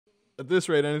At this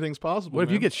rate, anything's possible. What if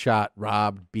you man. get shot,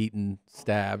 robbed, beaten,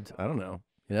 stabbed? I don't know.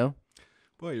 You know?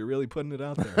 Boy, you're really putting it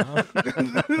out there, huh?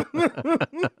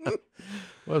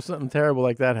 What if something terrible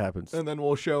like that happens? And then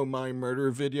we'll show my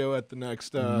murder video at the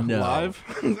next No. live.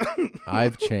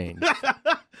 I've changed.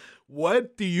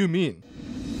 What do you mean?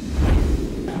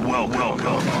 Welcome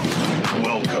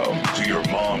to your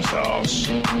mom's house.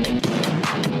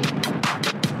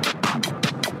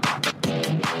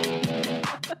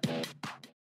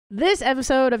 This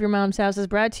episode of Your Mom's House is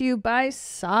brought to you by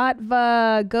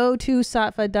Satva. Go to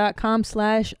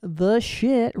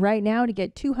satva.com/theshit right now to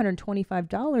get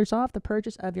 $225 off the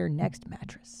purchase of your next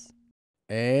mattress.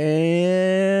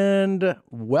 And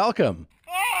welcome.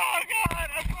 Oh, God,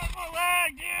 I broke my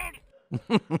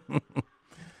leg, dude.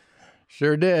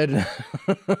 Sure did.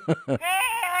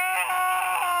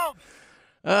 Help!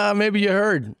 Maybe you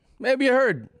heard.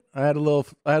 I had a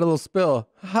little spill.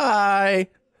 Hi.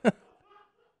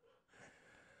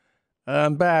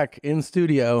 I'm back in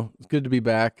studio. It's good to be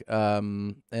back.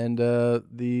 And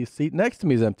the seat next to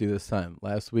me is empty this time.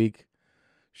 Last week,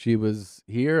 she was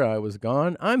here. I was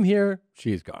gone. I'm here.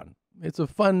 She's gone. It's a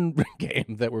fun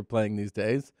game that we're playing these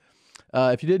days.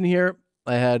 If you didn't hear,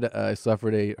 I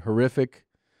suffered a horrific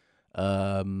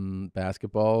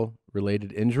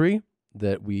basketball-related injury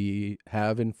that we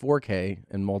have in 4K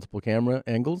and multiple camera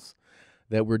angles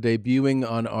that we're debuting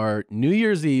on our New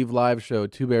Year's Eve live show,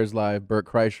 Two Bears Live. Bert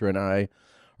Kreischer and I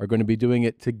are going to be doing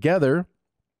it together.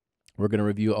 We're going to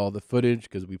review all the footage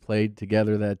because we played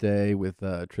together that day with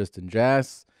Tristan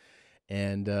Jass.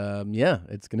 And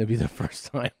it's going to be the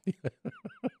first time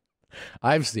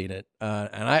I've seen it.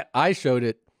 And I showed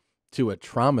it to a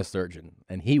trauma surgeon,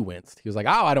 and he winced. He was like,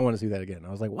 "Oh, I don't want to see that again."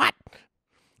 I was like, "What?" I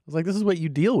was like, "This is what you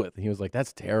deal with." And he was like,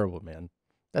 "That's terrible, man.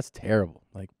 That's terrible."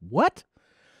 I'm like, what?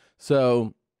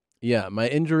 So, yeah, my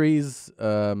injuries,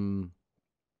 torn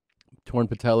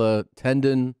patella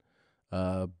tendon,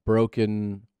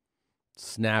 broken,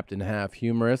 snapped in half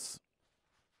humerus,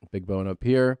 big bone up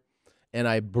here, and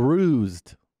I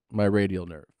bruised my radial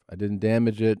nerve. I didn't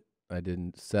damage it. I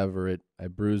didn't sever it. I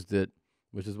bruised it,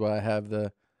 which is why I have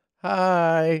the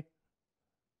hi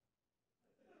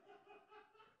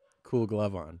cool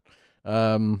glove on.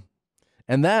 And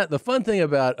the fun thing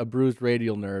about a bruised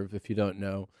radial nerve, if you don't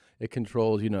know, it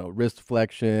controls, wrist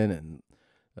flexion and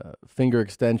finger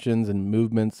extensions and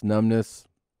movements, numbness.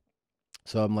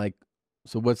 So I'm like,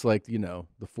 so what's the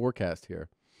forecast here?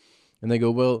 And they go,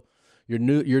 well,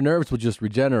 your nerves will just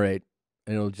regenerate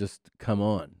and it'll just come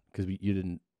on because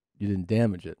you didn't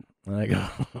damage it. And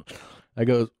I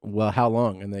go, well, how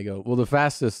long? And they go, well, the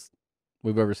fastest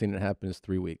we've ever seen it happen is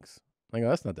 3 weeks. I go,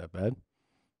 that's not that bad. And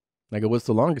I go, what's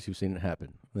the longest you've seen it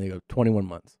happen? And they go, 21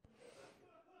 months.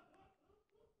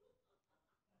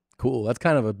 Cool. That's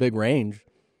kind of a big range.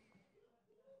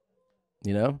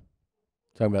 Talking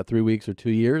about 3 weeks or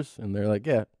 2 years. And they're like,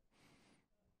 yeah,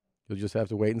 you'll just have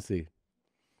to wait and see.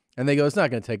 And they go, it's not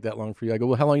going to take that long for you. I go,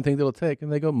 well, how long do you think it'll take?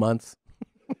 And they go, months.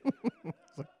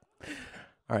 All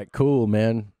right, cool,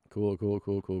 man. Cool.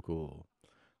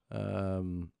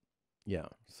 Yeah.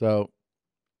 So,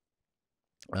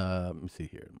 let me see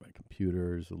here. My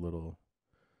computer's a little.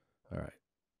 All right.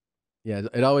 Yeah,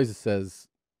 it always says,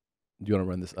 do you want to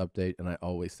run this update? And I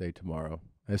always say tomorrow.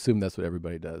 I assume that's what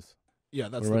everybody does. Yeah,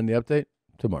 that's run the update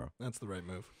tomorrow. That's the right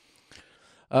move.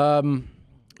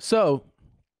 So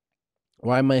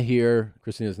why am I here?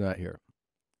 Christina's not here.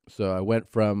 So I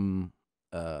went from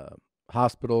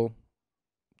hospital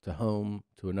to home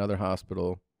to another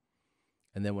hospital.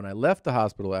 And then when I left the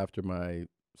hospital after my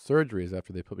surgeries,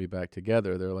 after they put me back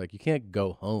together, they're like, you can't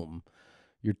go home.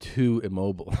 You're too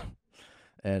immobile.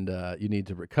 And you need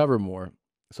to recover more.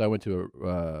 So I went to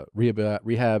a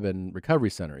rehab and recovery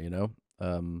center,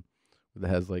 that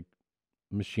has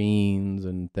machines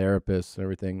and therapists and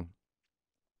everything.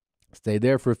 Stayed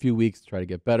there for a few weeks to try to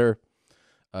get better.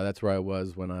 That's where I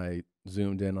was when I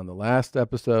zoomed in on the last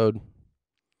episode.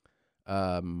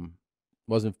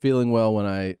 Wasn't feeling well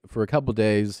for a couple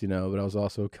days, but I was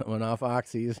also coming off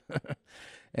oxys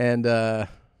and a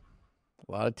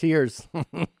lot of tears.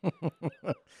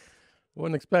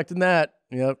 Wasn't expecting that.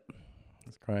 Yep. I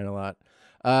was crying a lot.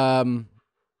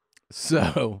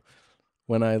 So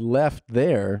when I left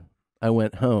there, I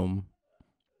went home.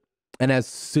 And as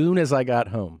soon as I got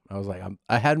home, I was like,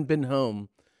 I hadn't been home.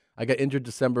 I got injured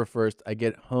December 1st. I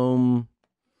get home.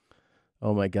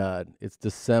 Oh my God. It's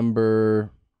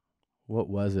December. What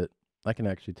was it? I can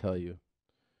actually tell you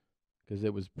because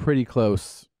it was pretty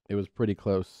close. It was pretty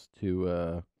close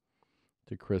to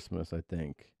Christmas, I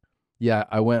think. Yeah,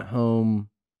 I went home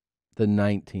the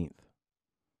 19th.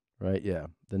 Right? Yeah,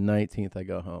 the 19th I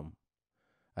go home.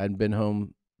 I hadn't been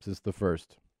home since the 1st.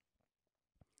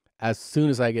 As soon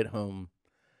as I get home,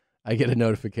 I get a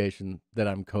notification that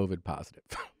I'm COVID positive.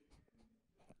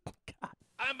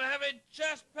 I'm having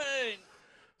chest pain.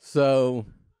 So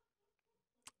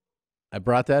I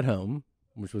brought that home,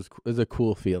 which was a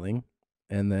cool feeling.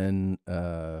 And then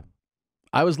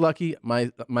I was lucky.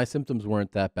 My symptoms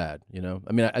weren't that bad, you know.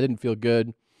 I mean, I didn't feel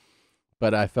good,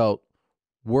 but I felt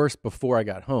worse before I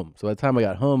got home. So by the time I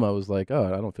got home, I was like,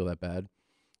 oh, I don't feel that bad.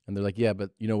 And they're like, yeah,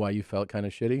 but you know why you felt kind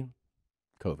of shitty?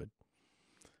 COVID.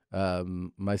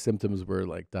 My symptoms were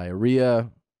like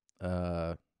diarrhea,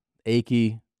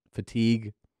 achy,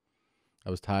 fatigue. I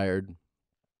was tired.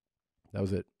 That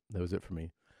was it. That was it for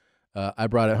me. I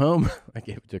brought it home. I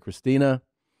gave it to Christina,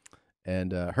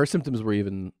 and her symptoms were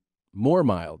even more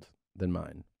mild than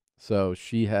mine. So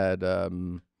she had, I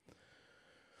don't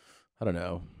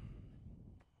know,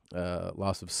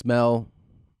 loss of smell.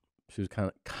 She was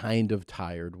kind of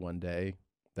tired one day.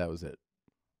 That was it.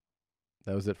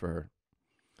 That was it for her.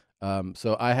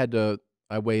 So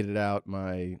I waited out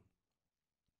my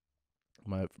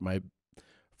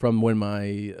from when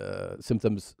my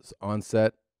symptoms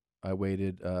onset. I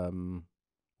waited,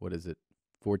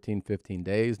 14, 15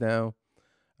 days now.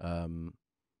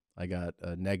 I got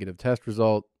a negative test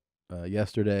result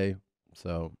yesterday,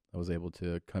 so I was able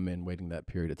to come in waiting that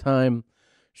period of time.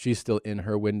 She's still in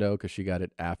her window because she got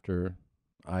it after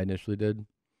I initially did,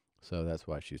 so that's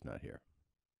why she's not here.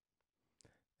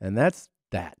 And that's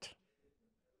that.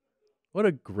 What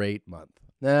a great month.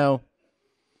 Now,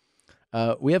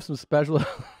 we have some special...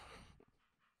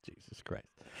 Jesus Christ.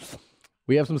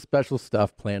 We have some special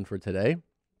stuff planned for today.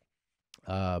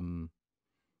 We're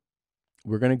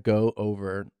going to go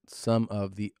over some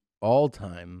of the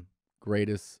all-time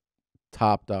greatest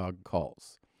TopDog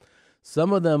calls.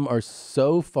 Some of them are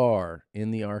so far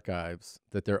in the archives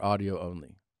that they're audio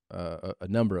only. A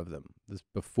number of them. This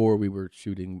before we were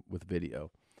shooting with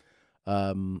video.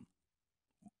 One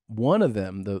of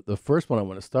them, the first one I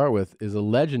want to start with, is a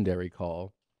legendary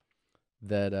call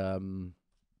that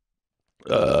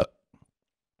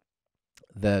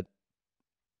that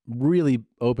really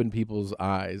opened people's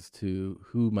eyes to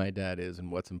who my dad is and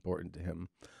what's important to him.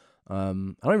 I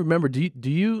don't even remember. Do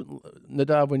you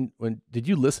Nadav, when did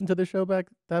you listen to the show back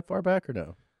that far back or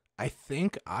no? I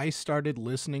think I started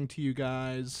listening to you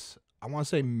guys, I want to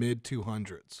say mid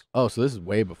 200s. Oh, so this is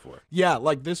way before. Yeah,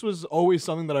 like this was always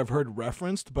something that I've heard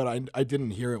referenced, but I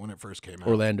didn't hear it when it first came out.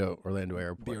 Orlando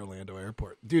Airport. The Orlando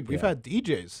Airport. Dude, we've had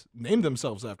DJs name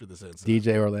themselves after this incident.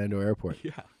 DJ Orlando Airport.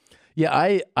 Yeah.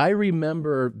 Yeah, I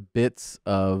remember bits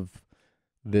of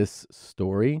this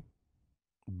story,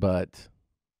 but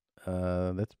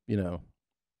that's,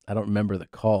 I don't remember the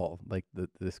call, like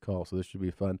this call, so this should be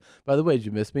fun. By the way, did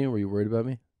you miss me? Were you worried about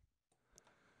me?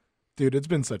 Dude, it's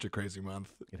been such a crazy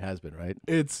month. It has been, right?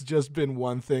 It's just been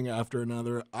one thing after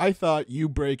another. I thought you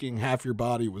breaking half your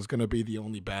body was going to be the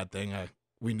only bad thing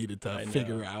we needed to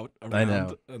figure out around. I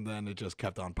know. And then it just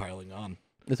kept on piling on.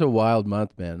 It's a wild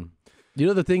month, man. You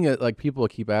know the thing that like people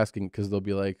keep asking because they'll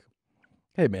be like,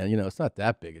 "Hey, man, it's not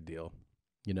that big a deal."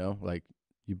 Like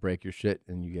you break your shit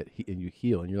and you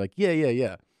heal, and you're like,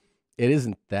 "Yeah. It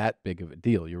isn't that big of a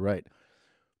deal." You're right.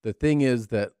 The thing is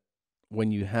that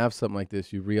when you have something like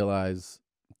this, you realize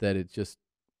that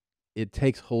it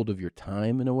takes hold of your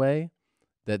time in a way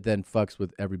that then fucks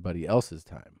with everybody else's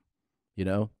time.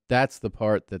 That's the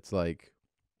part that's like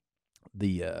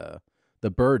the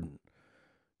burden.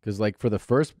 Because like for the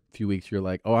first few weeks, you're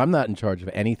like, oh, I'm not in charge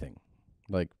of anything.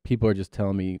 Like people are just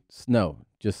telling me, no,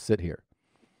 just sit here.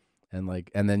 And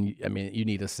then you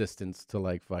need assistance to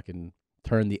like fucking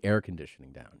turn the air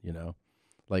conditioning down,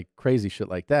 like crazy shit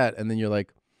like that. And then you're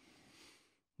like,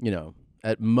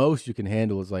 at most you can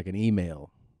handle is like an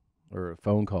email or a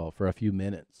phone call for a few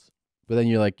minutes. But then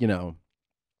you're like,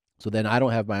 so then I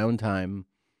don't have my own time.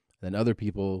 Then other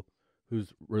people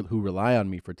who rely on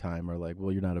me for time are like,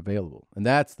 well, you're not available. And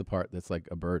that's the part that's like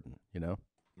a burden,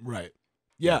 Right.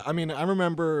 Yeah, I mean, I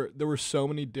remember there were so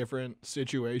many different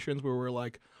situations where we're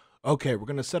like, okay, we're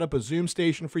going to set up a Zoom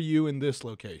station for you in this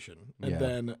location. And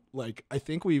then, like, I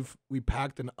think we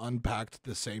packed and unpacked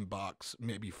the same box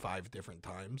maybe 5 different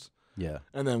times. Yeah.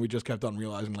 And then we just kept on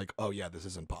realizing, like, oh, yeah, this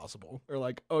isn't possible. Or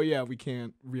like, oh, yeah, we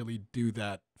can't really do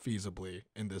that feasibly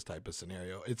in this type of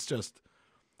scenario.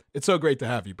 It's so great to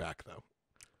have you back, though.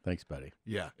 Thanks, buddy.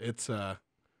 Yeah, this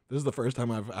is the first time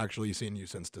I've actually seen you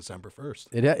since December 1st.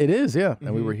 It is, yeah.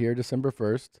 And we were here December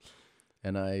 1st,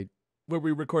 and where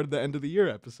we recorded the end of the year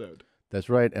episode. That's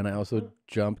right, and I also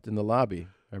jumped in the lobby.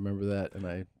 I remember that, and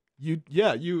I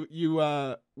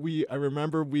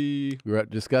remember we were were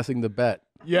discussing the bet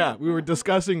Yeah, we were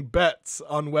discussing bets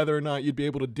on whether or not you'd be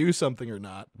able to do something or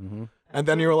not. Mm-hmm. And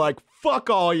then you were like, fuck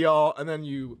all y'all. And then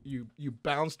you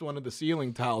bounced one of the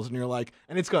ceiling tiles and you're like,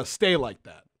 and it's going to stay like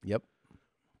that. Yep.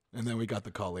 And then we got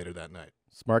the call later that night.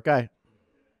 Smart guy.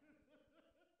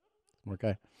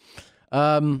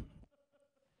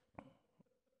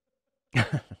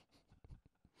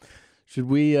 Should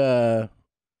we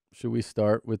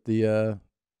start with the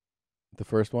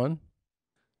first one?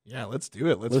 Yeah, let's do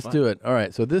it. Let's do it. All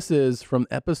right. So this is from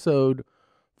episode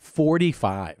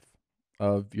 45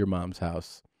 of Your Mom's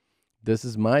House. This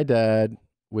is my dad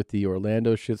with the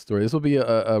Orlando shit story. This will be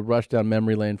a rush down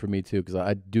memory lane for me too, because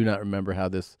I do not remember how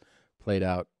this played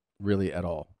out really at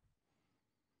all.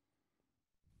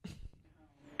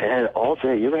 And all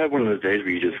day. You ever have one of those days where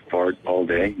you just fart all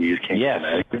day? You just can't.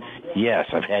 Yes,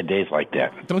 I've had days like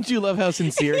that. Don't you love how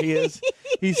sincere he is?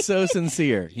 He's so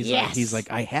sincere. He's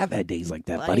like, I have had days like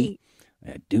that, buddy.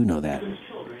 I do know that.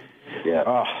 Yeah.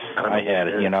 Oh, I had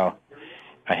it.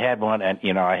 I had one, and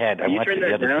I You went to turn the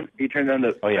that other. down? You turn down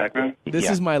the background? This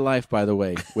is my life, by the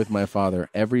way, with my father.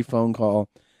 Every phone call,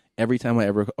 every time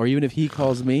or even if he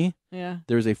calls me,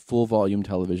 there's a full volume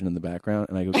television in the background,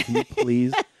 and I go, can you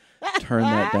please turn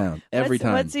that down every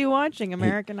time? What's he watching?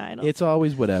 American Idol? It's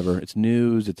always whatever. It's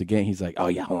news. It's a game. He's like, oh,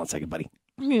 yeah, hold on a second, buddy.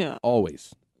 Yeah.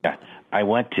 Always. Yeah. I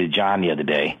went to John the other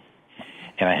day,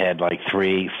 and I had like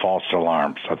 3 false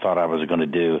alarms. I thought I was going to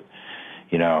do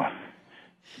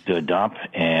a dump,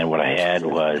 and what I had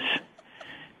was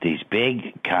these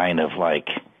big kind of like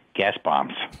gas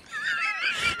bombs.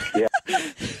 Yeah.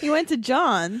 You went to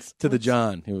John's. To the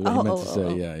John. He meant to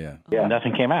say, yeah.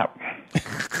 Nothing came out.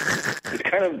 It's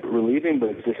kind of relieving, but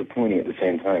it's disappointing at the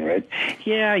same time, right?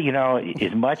 Yeah,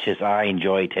 as much as I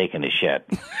enjoy taking a shit,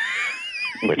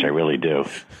 which I really do,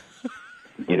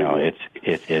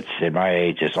 it's at my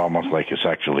age, it's almost like a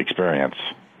sexual experience.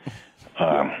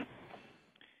 And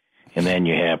then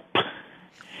you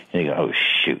go, oh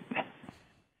shoot.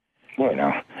 What?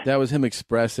 That was him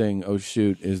expressing, oh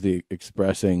shoot, is the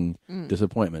expressing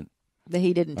disappointment. That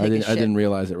he didn't take a shit. I didn't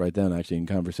realize it right then, actually, in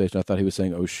conversation. I thought he was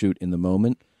saying, oh shoot, in the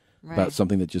moment about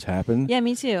something that just happened. Yeah,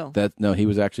 me too. No, he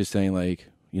was actually saying, like,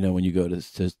 when you go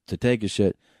to take a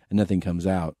shit and nothing comes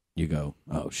out, you go,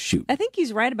 oh shoot. I think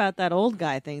he's right about that old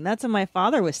guy thing. That's what my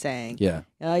father was saying. Yeah.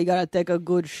 You got to take a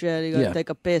good shit. You got to take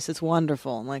a piss. It's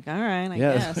wonderful. I'm like, all right, I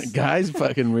guess. Guys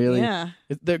fucking really. Yeah.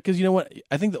 Because you know what?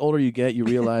 I think the older you get, you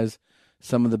realize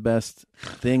some of the best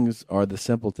things are the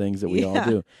simple things that we all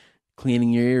do. Cleaning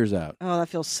your ears out. Oh, that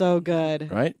feels so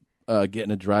good. Right?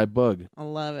 Getting a dry bug. I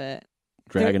love it.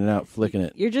 Dragging it out, flicking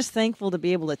it. You're just thankful to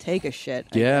be able to take a shit.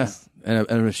 I Yeah. guess. And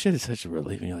a shit is such a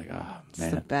relief. And you're like, oh, It's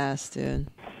man. the best, dude.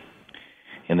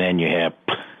 And then you have,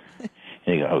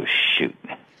 and you go, oh shoot.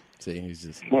 See, he's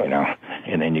just.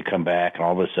 And then you come back, and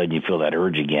all of a sudden you feel that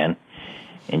urge again,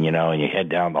 and and you head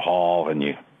down the hall, and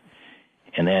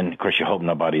then of course you hope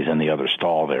nobody's in the other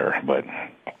stall there. But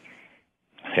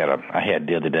I had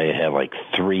the other day. I had like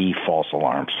 3 false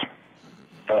alarms.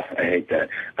 I hate that.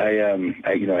 I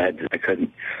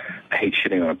hate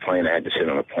shitting on a plane. I had to sit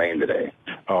on a plane today.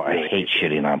 Oh, I hate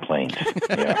shitting on planes.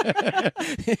 Yeah.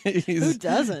 Who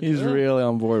doesn't? He's really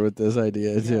on board with this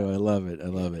idea too. I love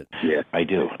it. Yeah, I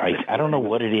do. I don't know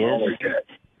what it is.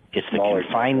 It's the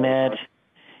confinement.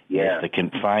 Yeah. It's the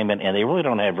confinement, and they really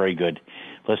don't have very good.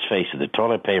 Let's face it, the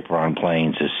toilet paper on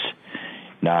planes is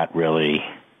not really.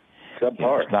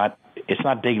 Subpar. It's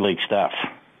not big league stuff.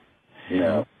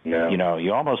 No.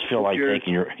 You almost feel like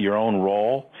taking your own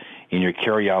roll in your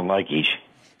carry-on luggage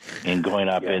and going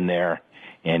up in there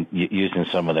and using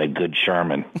some of that good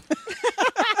Charmin.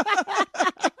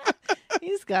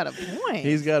 He's got a point.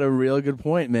 He's got a real good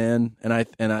point, man.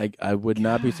 And I would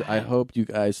not be. I hope you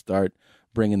guys start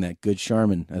bringing that good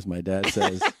Charmin, as my dad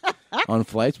says, on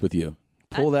flights with you.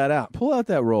 Pull that out. Pull out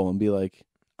that roll and be like,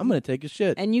 I'm going to take a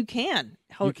shit. And you can.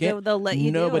 You can't. They'll let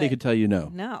you. Nobody do it. could tell you no.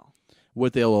 No.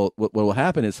 What will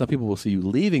happen is some people will see you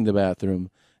leaving the bathroom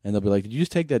and they'll be like, did you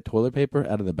just take that toilet paper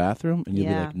out of the bathroom? And you'll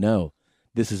be like, no,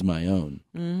 this is my own.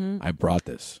 Mm-hmm. I brought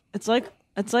this. It's like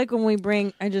when we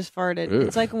bring. I just farted. Ugh.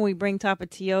 It's like when we bring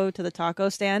Tapatio to the taco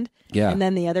stand. Yeah. And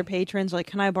then the other patrons are like,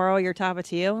 can I borrow your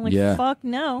Tapatio? I'm like, Yeah. fuck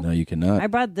no. No, you cannot. I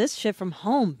brought this shit from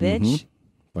home, bitch. Mhm.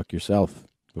 Fuck yourself.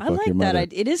 Go I fuck like your that. mother.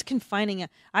 It is confining.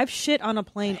 I've shit on a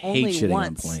plane hate only shitting on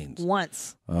once. planes.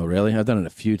 Once. Oh, really? I've done it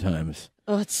a few times.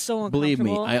 Oh, it's so Believe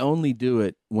uncomfortable. me, I only do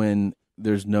it when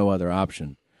there's no other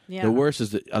option. Yeah. The worst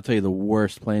is I'll tell you, the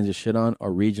worst planes to shit on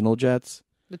are regional jets.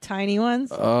 The tiny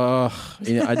ones. I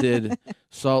did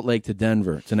Salt Lake to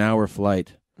Denver. It's an hour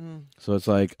flight. So it's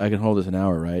like, I can hold this an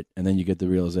hour, right? And then you get the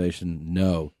realization,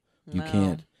 no, you No.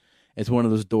 can't. It's one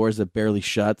of those doors that barely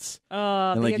shuts.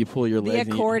 And like you pull your legs.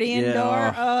 The accordion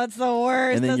door. Oh, it's the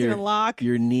worst. And then doesn't lock.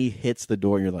 Your knee hits the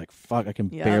door and you're like, fuck, I can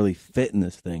barely fit in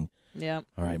this thing. Yep.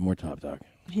 All right, more TopDog.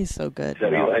 He's so good. Is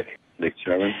that what you like, Nick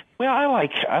Sherman? Well,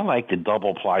 I like the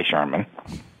double ply Charmin.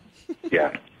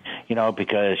 Yeah. You know,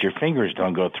 because your fingers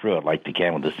don't go through it like they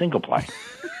can with the single ply.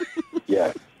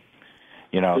 Yeah.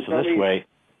 You know, so this way.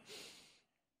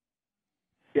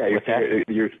 Yeah, your finger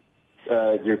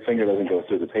doesn't go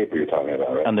through the paper you're talking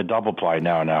about, right? On the double ply,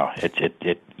 no.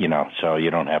 It you know, so you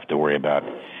don't have to worry about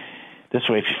it. This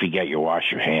way, if you forget you wash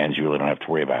your hands, you really don't have to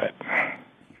worry about it.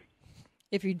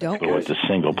 If you don't. But with the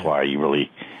single ply, you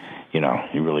really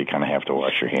kind of have to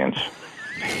wash your hands.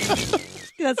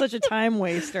 That's such a time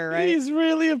waster, right? He's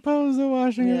really opposed to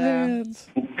washing his hands.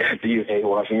 Do you hate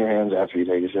washing your hands after you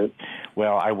take a shit?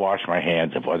 Well, I wash my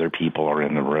hands if other people are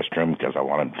in the restroom because I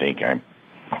want them to think I'm,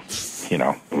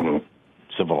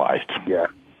 civilized. Yeah.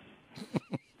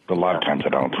 But a lot of times I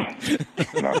don't.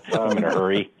 If I'm in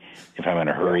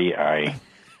a hurry, I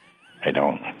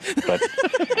don't. But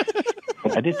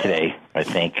I did today, I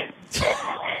think,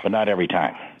 but not every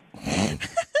time.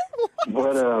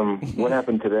 What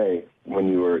happened today when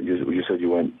you said you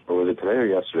went, or was it today or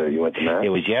yesterday? You went to Mass? It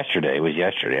was yesterday.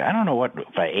 I don't know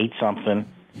if I ate something,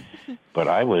 but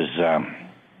I was, I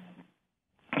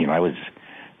was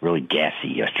really gassy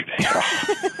yesterday.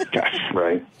 Oh, gosh.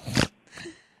 Right.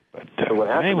 But so what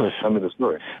happened? Tell me the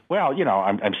story. Well,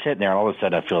 I'm sitting there, and all of a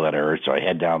sudden I feel that urge, so I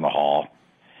head down the hall,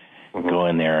 go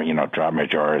in there, drop my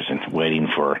jars, and waiting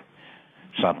for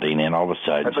something, and all of a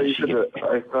sudden I thought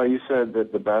you said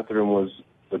that the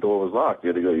door was locked. You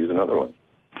had to go use another one.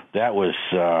 That was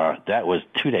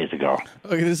 2 days ago.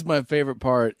 Okay, this is my favorite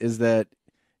part, is that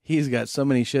he's got so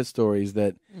many shit stories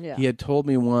that he had told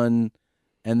me one,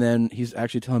 and then he's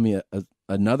actually telling me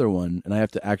another one, and I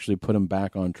have to actually put him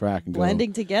back on track and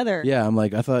blending together. Yeah, I'm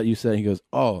like, I thought you said. He goes,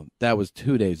 oh, that was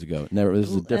 2 days ago. Never. This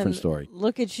is a different story.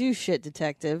 Look at you, shit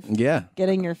detective. Yeah,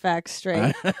 getting your facts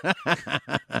straight.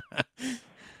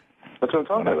 That's what I'm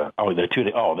talking about. Oh,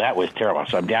 that was terrible.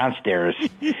 So I'm downstairs.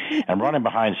 I'm running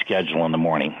behind schedule in the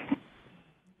morning.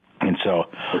 And so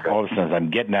all of a sudden, as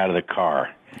I'm getting out of the car,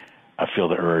 I feel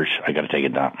the urge. I got to take a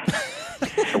dump.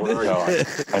 So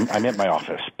I'm at my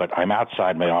office, but I'm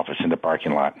outside my office in the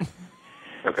parking lot.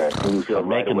 Okay. So I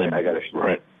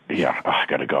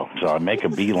got to go. So I make a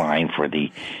beeline for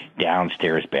the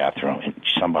downstairs bathroom. And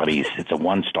it's a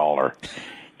one-staller,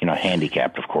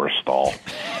 handicapped, of course, stall.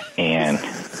 And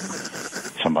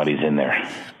somebody's in there.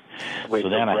 Wait, so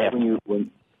then I have Wait.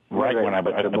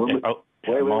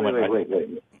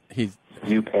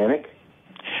 You panic?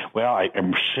 Well,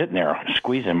 I'm sitting there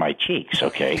squeezing my cheeks,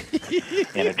 okay?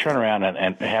 And I turn around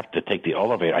and have to take the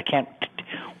elevator. I can't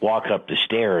walk up the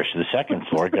stairs to the second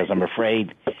floor because I'm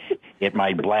afraid it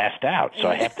might blast out.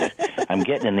 So I'm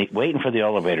waiting for the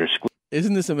elevator.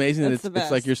 Isn't this amazing? That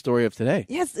it's like your story of today.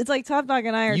 Yes, it's like TopDog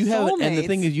and I are soulmates. And the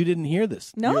thing is, you didn't hear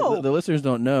this. No. The listeners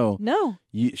don't know. No.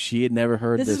 She had never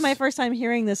heard this. This is my first time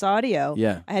hearing this audio.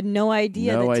 Yeah. I had no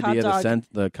idea that TopDog,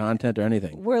 the content or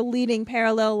anything. We're leading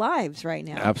parallel lives right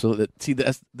now. Absolutely. See,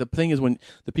 the thing is, when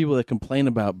the people that complain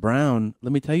about brown,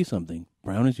 let me tell you something.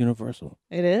 Brown is universal.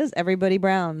 It is. Everybody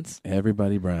browns.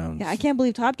 Everybody browns. Yeah, I can't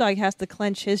believe TopDog has to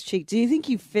clench his cheek. Do you think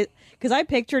you fit? Because I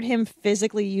pictured him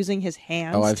physically using his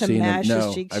hands to mash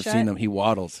his cheeks shut. I've seen him. He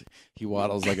waddles. He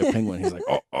waddles like a penguin. He's like,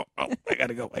 oh, I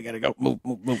gotta go. Move.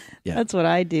 Yeah. That's what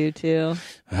I do too.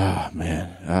 Oh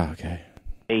man. Oh, okay.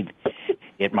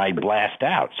 It might blast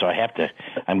out, so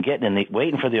I'm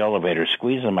waiting for the elevator,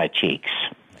 squeezing my cheeks.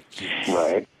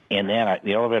 Right. And then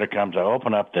the elevator comes. I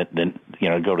open up go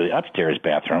to the upstairs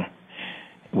bathroom,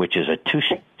 which is a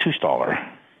two-staller.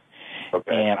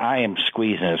 Okay. And I am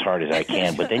squeezing as hard as I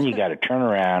can. But then you got to turn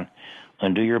around,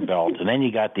 undo your belt, and then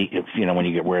you got when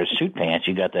you wear suit pants,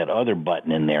 you got that other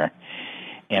button in there,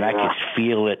 and I could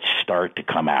feel it start to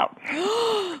come out.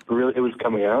 Really, it was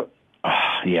coming out.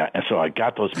 Yeah, and so I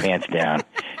got those pants down,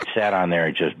 sat on there,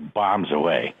 and just bombs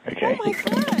away. Okay. Oh my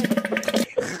God.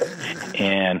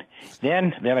 And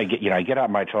then I get out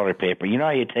my toilet paper. You know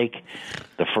how you take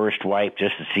the first wipe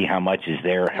just to see how much is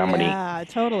there, how many? Yeah,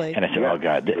 totally. And I said, oh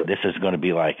God, this is going to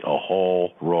be like a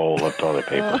whole roll of toilet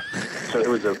paper. So it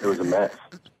was a mess.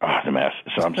 Oh, it's a mess.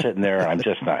 So I'm sitting there. I'm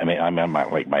just not. I'm on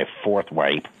my fourth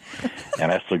wipe,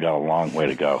 and I still got a long way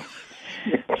to go.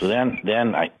 So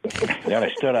then I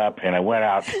stood up and I went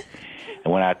out. I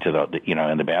went out to the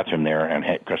in the bathroom there, and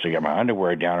because I got my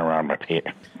underwear down around my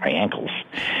ankles,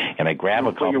 and I grab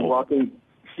a couple.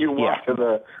 You walk to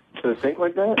the sink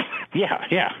like that?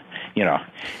 Yeah. Do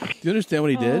you understand what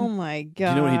he did? Oh my God! Do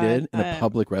you know what he did in a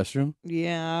public restroom?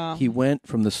 Yeah. He went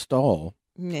from the stall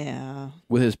Yeah.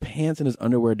 with his pants and his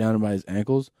underwear down by his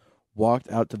ankles, walked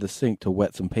out to the sink to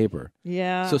wet some paper.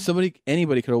 Yeah. So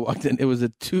anybody could have walked in. It was a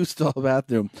 2-stall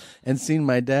bathroom and seen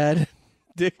my dad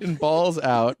dick and balls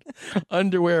out,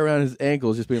 underwear around his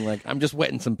ankles, just being like, I'm just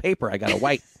wetting some paper. I got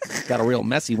a real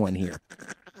messy one here.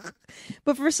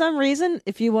 But for some reason,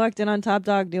 if you walked in on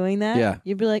TopDog doing that,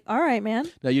 you'd be like, all right, man.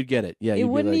 No, you'd get it. Yeah, it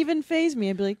wouldn't even faze me.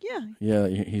 I'd be like, yeah,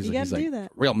 he's you got to like, do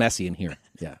that. Real messy in here.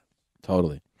 Yeah,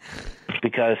 totally.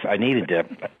 Because I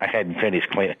hadn't finished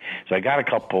cleaning. So I got a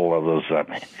couple of those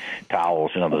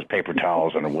towels, those paper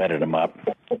towels, and I wetted them up.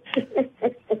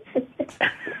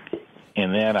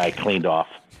 And then I cleaned off.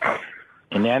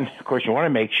 And then, of course, you want to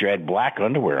make sure you had black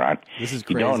underwear on. This is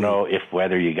crazy. You don't know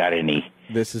whether you got any.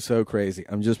 This is so crazy.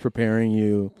 I'm just preparing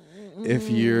you if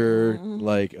you're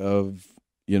like of,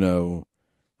 an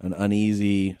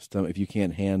uneasy stomach, if you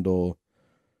can't handle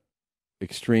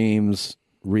extremes,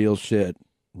 real shit,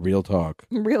 real talk.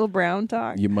 Real brown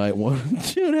talk. You might want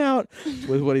to tune out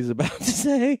with what he's about to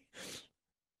say.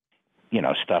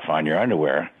 Stuff on your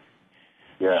underwear.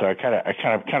 Yeah. So I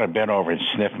kind of bent over and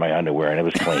sniffed my underwear, and it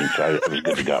was clean, so it was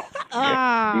good to go.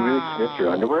 You really sniffed your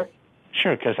underwear?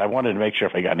 Sure, because I wanted to make sure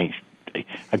if I got any.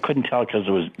 I couldn't tell because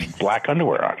there was black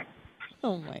underwear on.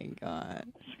 Oh my God!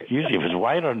 Usually, if it's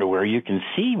white underwear, you can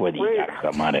see whether you got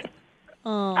something on it.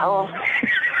 Oh.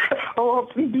 How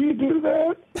often do you do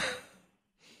that?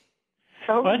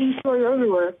 How often do you smell your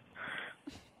underwear?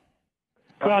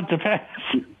 Well, it depends.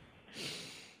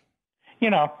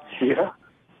 Yeah.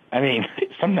 I mean,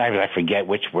 sometimes I forget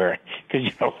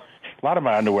because a lot of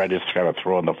my underwear I just kind of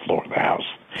throw on the floor of the house.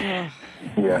 Yeah.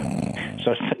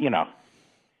 So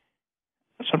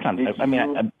sometimes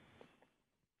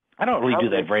I don't really do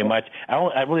that very much.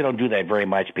 I really don't do that very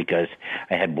much because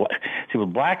I had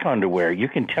with black underwear, you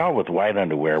can tell with white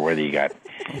underwear whether you got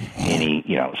any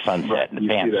sunset in the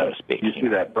pants, so to speak. You see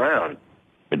that brown.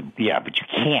 But you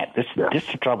can't. This is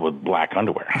the trouble with black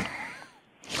underwear.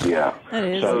 Yeah. That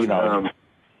is. So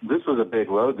this was a big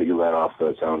load that you let off, though,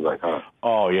 it sounds like, huh?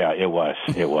 Oh, yeah, it was.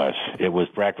 It was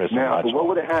breakfast. Now, what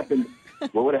would have happened?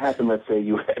 What would have happened, let's say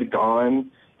you had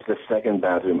gone to the second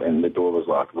bathroom and the door was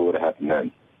locked? What would have happened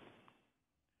then?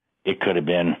 It could have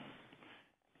been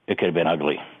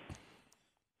ugly.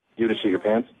 You would have shit your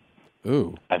pants?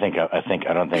 Ooh. I don't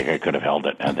think I could have held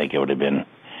it. I think it would have been,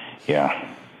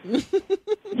 yeah.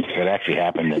 It actually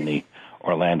happened in the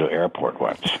Orlando airport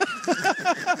once.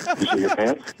 You shit your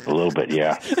pants? A little bit,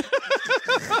 yeah.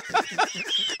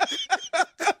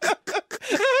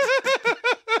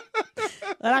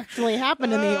 That actually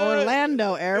happened in the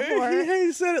Orlando airport.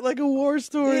 He said it like a war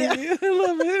story. Yeah. I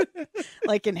love it.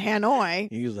 Like in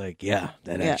Hanoi. He was like, yeah,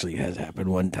 that actually has happened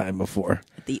one time before.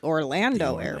 At the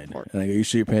Orlando airport. And I go, you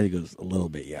shit your pants? He goes, a little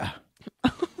bit, yeah.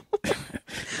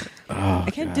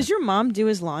 Does your mom do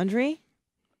his laundry?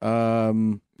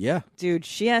 Yeah. Dude,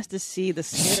 she has to see the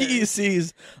skitter. She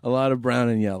sees a lot of brown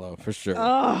and yellow, for sure.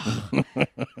 Oh.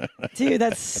 Dude,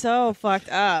 that's so fucked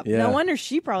up. Yeah. No wonder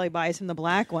she probably buys him the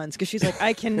black ones, because she's like,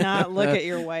 I cannot look at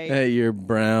your white. Hey, you're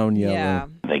brown, yellow. Yeah.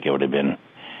 I think it would have been,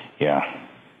 yeah.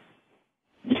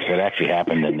 It actually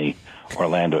happened in the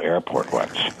Orlando airport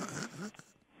once.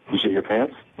 You shit your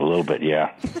pants? A little bit,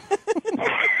 yeah.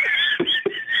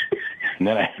 And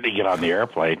then I had to get on the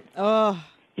airplane. Oh.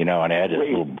 And I had this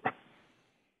little...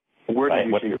 Where did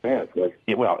you shit your pants?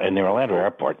 Well, in the Orlando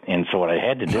airport. And so what I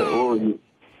had to do... What were you...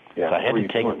 Yeah, so I had to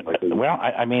take...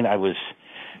 I was,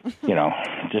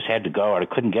 just had to go. I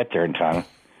couldn't get there in time.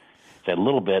 That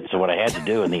little bit. So what I had to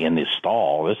do in the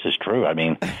stall, this is true. I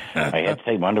mean, I had to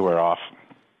take my underwear off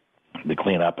to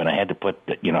clean up, and I had to put,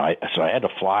 so I had to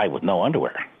fly with no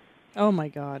underwear. Oh, my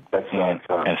God. That's not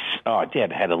fun. I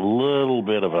did. I had a little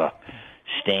bit of a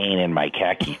stain in my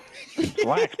khaki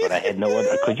slacks, but I had no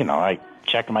other, I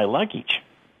checked my luggage.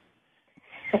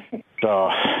 So,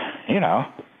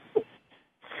 I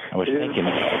was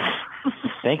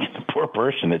thinking the poor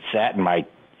person that sat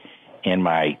in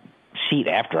my seat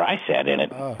after I sat in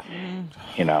it,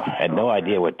 had no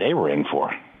idea what they were in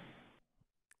for.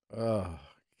 Oh,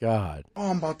 God.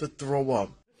 Oh, I'm about to throw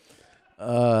up.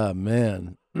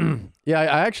 Man. Yeah,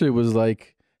 I actually was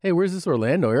like, hey, where's this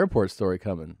Orlando airport story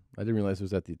coming? I didn't realize it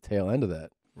was at the tail end of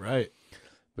that. Right.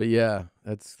 But yeah,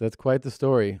 that's quite the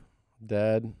story,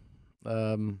 Dad.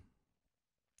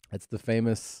 It's the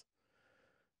famous,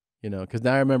 because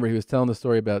now I remember he was telling the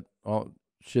story about all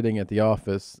shitting at the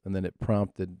office, and then it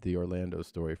prompted the Orlando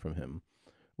story from him,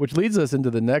 which leads us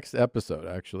into the next episode,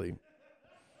 actually.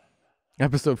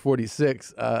 Episode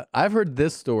 46. I've heard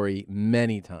this story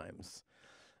many times.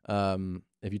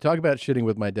 If you talk about shitting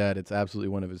with my dad, it's absolutely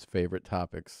one of his favorite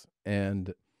topics.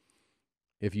 And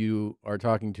if you are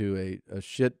talking to a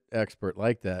shit expert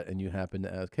like that and you happen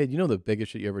to ask, hey, do you know the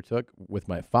biggest shit you ever took with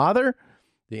my father?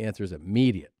 The answer is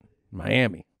immediate.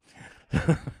 Miami.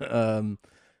 And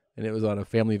it was on a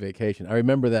family vacation. I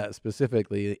remember that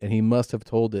specifically, and he must have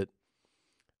told it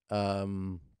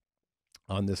on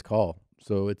this call.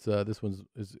 So it's this one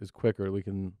is quicker. We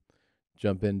can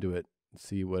jump into it and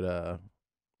see what the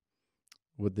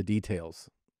details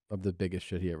of the biggest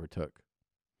shit he ever took.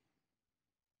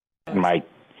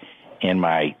 In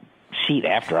my seat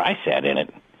after I sat in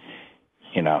it,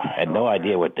 had no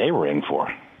idea what they were in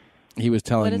for. He was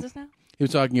telling. What is this now? He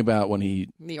was talking about when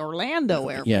the Orlando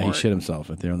airport. Yeah, he shit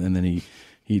himself at there, and then he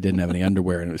didn't have any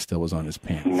underwear, and it still was on his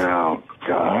pants. No,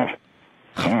 God.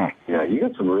 Yeah, you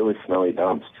got some really smelly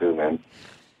dumps too, man.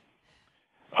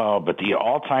 Oh, but the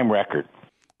all-time record.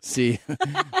 See,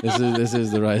 this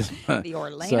is the right spot. The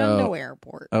Orlando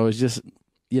airport. I was just,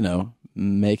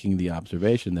 making the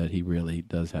observation that he really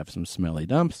does have some smelly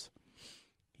dumps.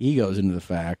 He goes into the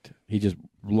fact, he just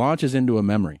launches into a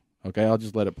memory. Okay, I'll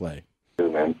just let it play.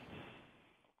 Too, man.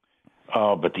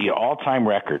 Oh, but the all-time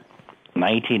record,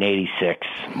 1986,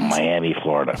 Miami,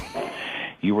 Florida.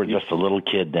 You were just a little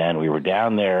kid then. We were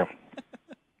down there.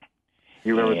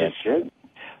 You remember this shit?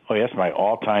 Oh, yes, my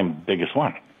all-time biggest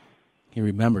one. He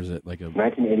remembers it like a...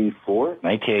 1984?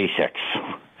 1986.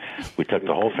 We took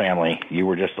the whole family. You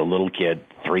were just a little kid,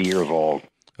 3 years old.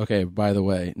 Okay, by the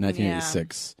way,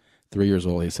 1986, 3 years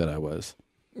old, he said I was.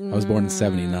 I was born in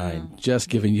 79. Just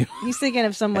giving you... He's thinking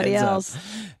of somebody else.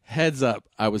 Heads up,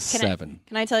 I was 7.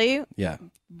 Can I tell you? Yeah.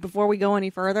 Before we go any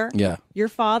further? Yeah. Your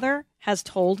father has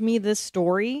told me this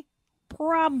story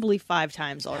probably 5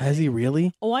 times already. Has he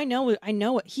really? Oh, I know it.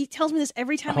 He tells me this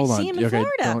every time Hold I on. see him in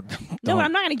Florida. Don't. No,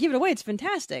 I'm not going to give it away. It's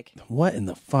fantastic. What in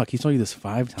the fuck? He's told you this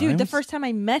 5 times? Dude, the first time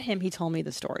I met him, he told me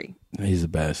the story. He's the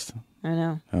best. I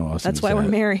know. How awesome That's is why that? we're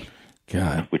married.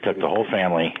 God. We took the whole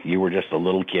family. You were just a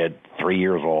little kid, 3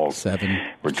 years old. 7.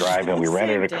 We're driving. We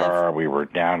rented a car. We were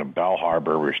down in Bell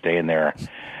Harbor. We were staying there,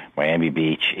 Miami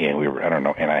Beach, and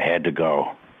and I had to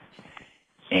go.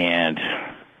 And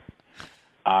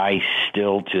I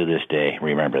still, to this day,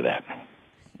 remember that.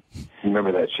 You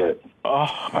remember that shit?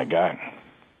 Oh, my God.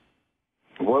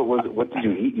 What did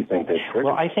you eat, you think, that triggered?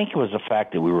 Well, I think it was the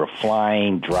fact that we were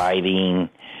flying, driving,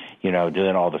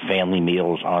 doing all the family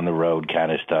meals on the road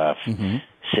kind of stuff,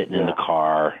 sitting in the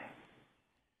car,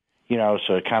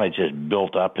 so it kind of just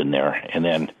built up in there. And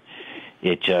then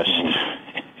it just,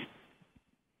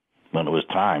 when it was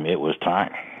time, it was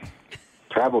time.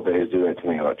 Travel days do that to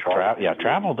me.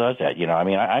 Travel does that.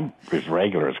 I'm as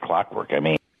regular as clockwork.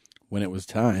 When it was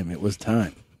time, it was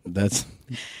time. That's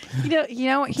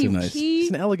it's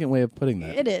an elegant way of putting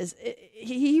that. It is.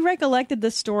 He recollected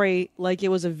this story like it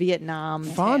was a Vietnam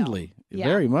fondly, tale.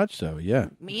 Very much so. Yeah.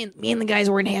 Me and the guys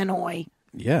were in Hanoi.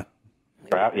 Yeah.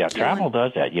 Travel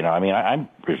does that. I'm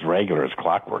as regular as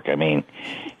clockwork. I'm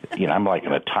like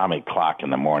an atomic clock in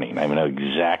the morning. I know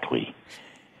exactly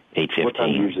 8:15. What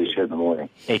time do you usually shit in the morning?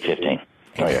 8:15.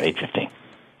 Oh, yeah, 8:15.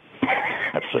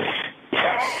 Absolutely.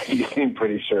 You seem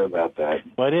pretty sure about that.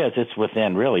 Well, it is. It's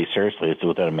within, really, seriously, it's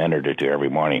within a minute or two every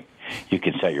morning. You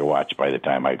can set your watch by the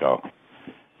time I go.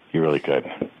 You really could.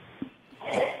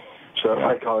 So if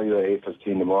I call you at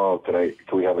 8:15 tomorrow, can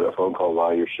we have a phone call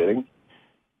while you're shitting?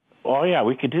 Oh, yeah,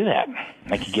 we could do that.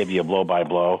 I could give you a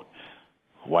blow-by-blow,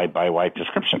 white-by-white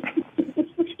description.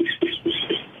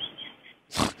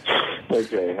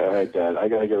 Okay, all right, Dad. I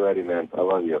got to get ready, man. I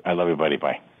love you. I love you, buddy.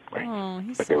 Bye. Oh,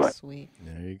 he's so sweet.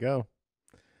 There you go.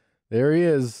 There he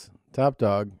is,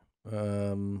 TopDog.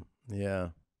 Yeah,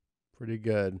 pretty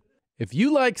good. If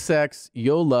you like sex,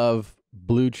 you'll love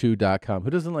BlueChew.com. Who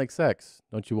doesn't like sex?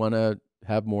 Don't you want to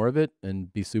have more of it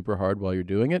and be super hard while you're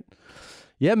doing it?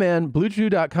 Yeah, man.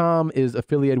 BlueChew.com is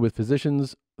affiliated with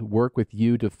physicians who work with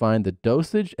you to find the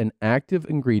dosage and active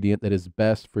ingredient that is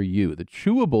best for you. The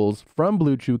chewables from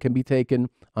Blue Chew can be taken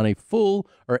on a full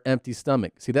or empty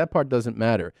stomach. See, that part doesn't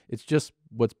matter. It's just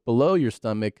what's below your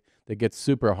stomach that gets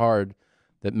super hard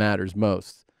that matters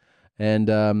most. And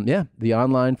the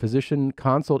online physician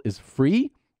consult is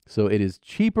free, so it is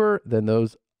cheaper than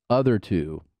those other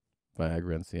two,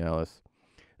 Viagra and Cialis.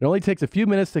 It only takes a few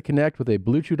minutes to connect with a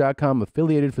BlueChew.com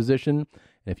affiliated physician,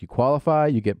 and if you qualify,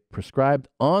 you get prescribed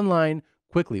online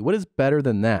quickly. What is better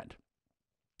than that?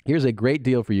 Here's a great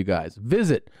deal for you guys.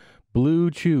 Visit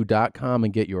BlueChew.com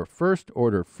and get your first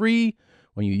order free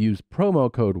when you use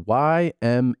promo code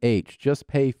YMH. Just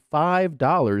pay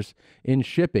 $5 in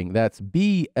shipping. That's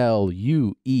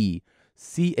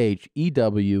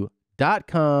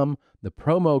BlueChew.com. The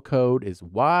promo code is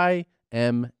YMH.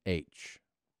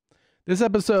 This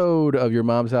episode of Your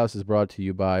Mom's House is brought to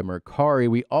you by Mercari.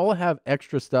 We all have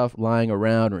extra stuff lying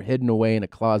around or hidden away in a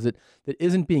closet that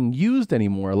isn't being used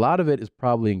anymore. A lot of it is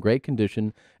probably in great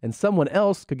condition, and someone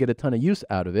else could get a ton of use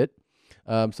out of it.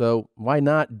 So why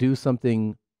not do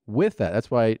something with that?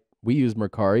 That's why we use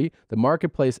Mercari, the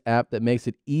marketplace app that makes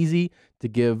it easy to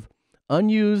give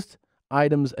unused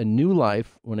items a new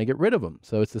life when I get rid of them.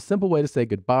 So it's a simple way to say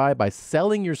goodbye by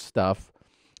selling your stuff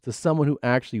to someone who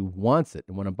actually wants it.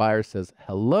 And when a buyer says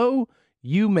hello,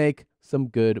 you make some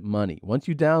good money. Once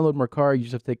you download Mercari, you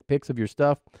just have to take pics of your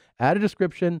stuff, add a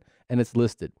description, and it's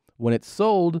listed. When it's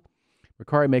sold,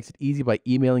 Mercari makes it easy by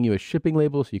emailing you a shipping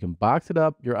label so you can box it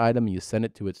up, your item, and you send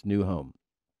it to its new home.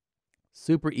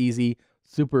 Super easy,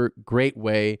 super great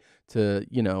way to,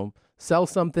 sell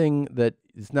something that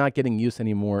is not getting use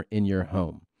anymore in your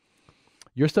home.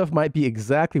 Your stuff might be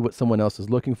exactly what someone else is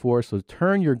looking for, so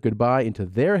turn your goodbye into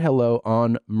their hello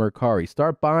on Mercari.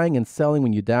 Start buying and selling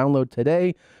when you download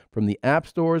today from the app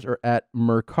stores or at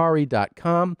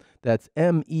Mercari.com. That's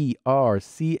Mercari,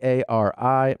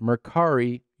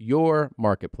 Mercari, your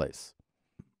marketplace.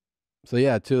 So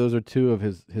yeah, those are two of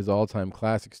his all-time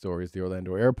classic stories, the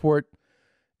Orlando airport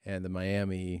and the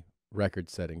Miami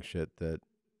record-setting shit that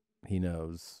he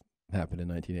knows happened in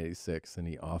 1986, and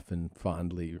he often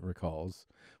fondly recalls.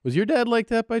 Was your dad like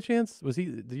that by chance?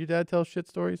 Did your dad tell shit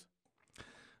stories?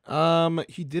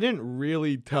 He didn't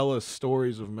really tell us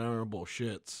stories of memorable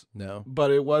shits. No.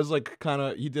 But it was like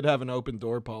he did have an open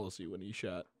door policy when he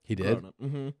shot. He did?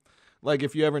 Mm-hmm. Like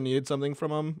if you ever needed something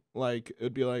from him, like it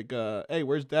would be like, hey,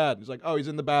 where's Dad? He's like, oh, he's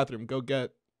in the bathroom. Go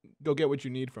get what you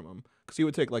need from him. Because he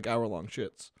would take like hour-long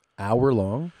shits.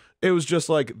 Hour-long? It was just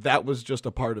like, that was just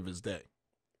a part of his day.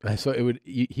 So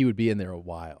he would be in there a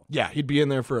while. Yeah, he'd be in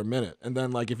there for a minute, and then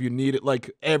like if you need it,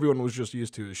 like everyone was just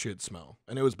used to his shit smell,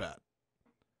 and it was bad.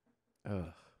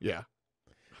 Ugh. Yeah.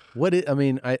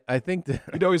 I think that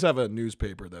he'd always have a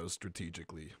newspaper that was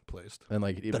strategically placed, and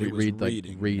like that he was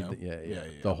reading, yeah,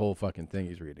 the whole fucking thing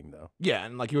he's reading though. Yeah,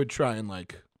 and like he would try and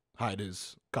like hide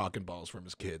his cock and balls from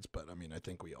his kids, but I mean, I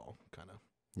think we all kind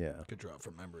of could draw it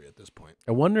from memory at this point.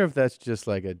 I wonder if that's just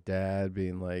like a dad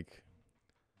being like,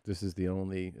 this is the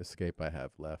only escape I have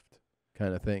left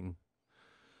kind of thing.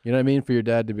 You know what I mean? For your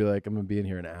dad to be like, I'm going to be in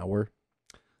here an hour.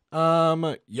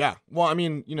 Yeah. Well, I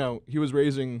mean, he was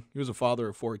a father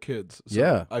of 4 kids. So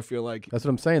yeah. I feel like that's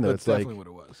what I'm saying, though. That's it's definitely like, what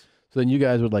it was. So then you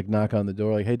guys would like knock on the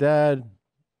door like, hey, Dad,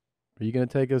 are you going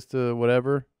to take us to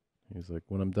whatever? He's like,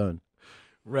 when I'm done.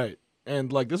 Right.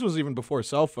 And like this was even before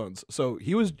cell phones. So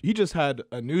he just had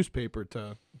a newspaper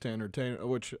to entertain,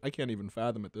 which I can't even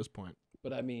fathom at this point.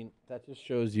 But I mean, that just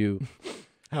shows you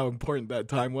how important that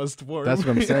time was for him. That's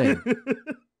what I'm saying.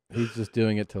 He's just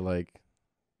doing it to like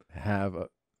have a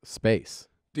space.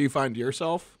 Do you find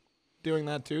yourself doing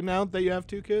that too now that you have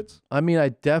 2 kids? I mean, I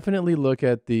definitely look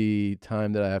at the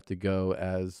time that I have to go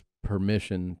as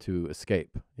permission to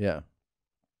escape. Yeah.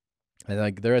 And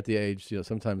like they're at the age,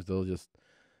 sometimes they'll just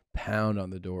pound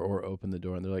on the door or open the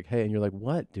door and they're like, hey, and you're like,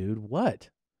 what, dude? What?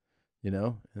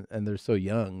 And they're so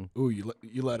young. Ooh,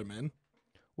 you let them in?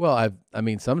 Well, I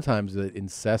mean, sometimes the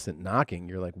incessant knocking,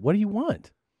 you're like, what do you want?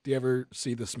 Do you ever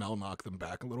see the smell knock them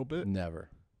back a little bit? Never.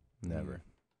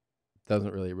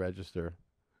 Doesn't really register.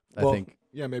 Well, I think.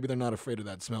 Yeah, maybe they're not afraid of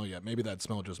that smell yet. Maybe that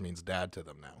smell just means dad to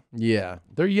them now. Yeah,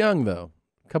 they're young though.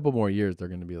 A couple more years, they're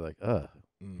going to be like, But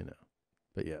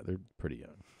yeah, they're pretty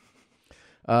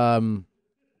young.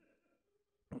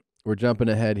 We're jumping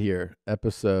ahead here.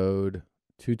 Episode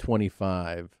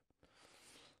 225.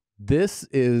 This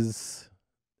is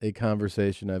a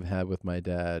conversation I've had with my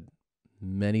dad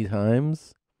many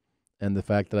times, and the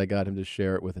fact that I got him to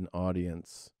share it with an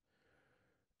audience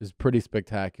is pretty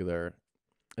spectacular.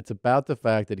 It's about the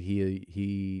fact that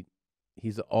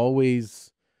he's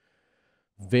always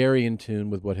very in tune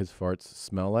with what his farts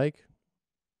smell like,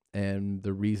 and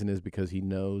the reason is because he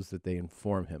knows that they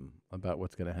inform him about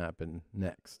what's going to happen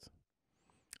next.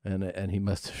 And he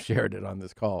must have shared it on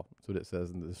this call. That's what it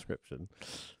says in the description.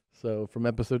 So from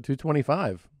episode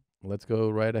 225, let's go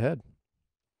right ahead.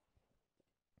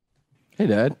 Hey,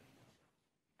 Dad.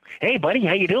 Hey, buddy.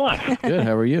 How you doing? Good.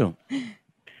 How are you?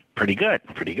 Pretty good.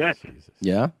 Jesus.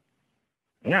 Yeah?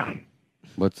 Yeah.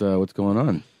 What's going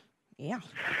on? Yeah.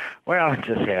 Well, I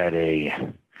just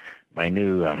had my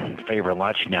new favorite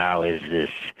lunch now is this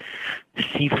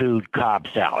seafood Cobb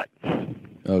salad.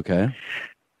 Okay.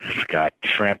 It's got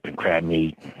shrimp and crab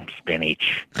meat,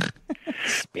 spinach.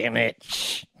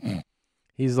 Spinach.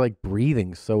 He's like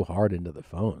breathing so hard into the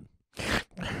phone.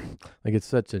 Like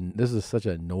this is such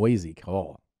a noisy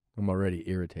call. I'm already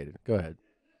irritated. Go ahead.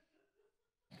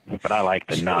 But I like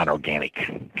the non-organic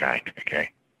kind,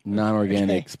 okay?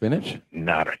 Non-organic spinach?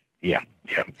 Yeah.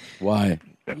 Why?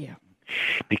 Yeah.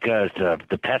 Because the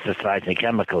pesticides and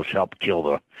chemicals help kill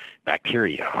the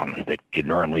bacteria that could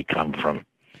normally come from.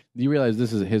 You realize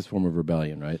this is his form of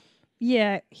rebellion, right?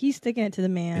 Yeah, he's sticking it to the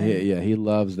man. He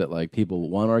loves that, like, people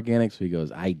want organic, so he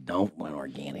goes, I don't want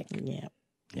organic. Yeah.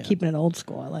 Keeping it old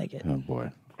school. I like it. Oh,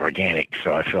 boy. Organic,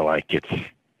 so I feel like it's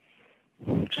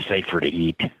safer to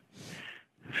eat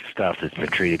stuff that's been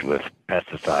treated with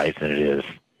pesticides than it is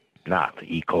not the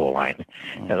E. coli.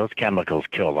 Now, those chemicals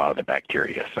kill a lot of the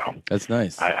bacteria, so that's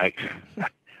nice. I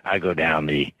go down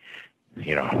the,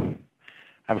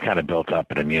 I've kind of built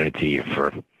up an immunity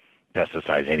for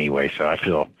pesticides anyway, so I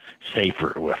feel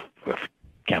safer with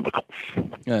chemicals.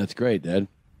 Yeah, that's great, Dad.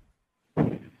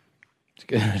 It's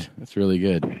good. That's really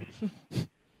good.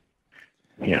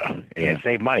 And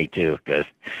save money too, because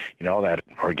all that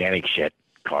organic shit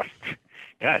costs.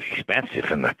 It's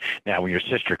expensive. And now when your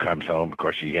sister comes home, of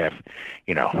course you have,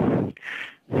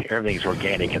 everything's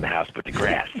organic in the house but the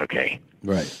grass. Okay,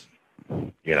 right.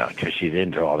 Because she's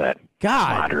into all that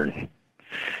modern,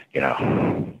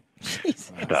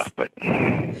 stuff. But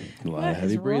a lot of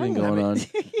heavy breathing going on.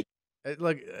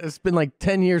 Look, it's been like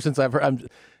 10 years since I've heard.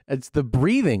 It's the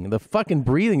breathing. The fucking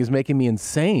breathing is making me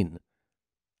insane.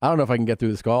 I don't know if I can get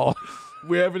through this call.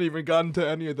 We haven't even gotten to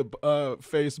any of the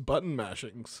face button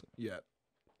mashings yet.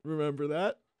 Remember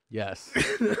that? Yes.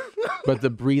 But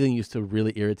the breathing used to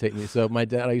really irritate me. So my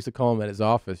dad, I used to call him at his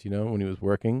office, when he was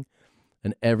working.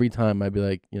 And every time I'd be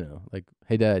like,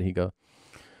 hey, Dad. He'd go,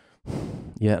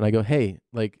 yeah. And I go, hey,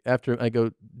 like after I go,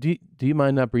 do you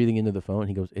mind not breathing into the phone?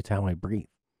 He goes, it's how I breathe.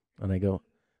 And I go,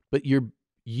 but you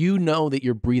know that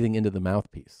you're breathing into the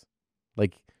mouthpiece.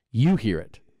 Like you hear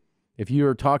it. If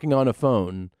you're talking on a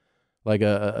phone, like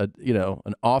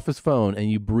an office phone, and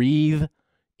you breathe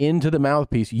into the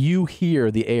mouthpiece, you hear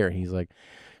the air. He's like,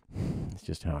 it's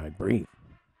just how I breathe.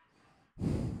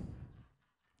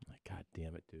 Like, God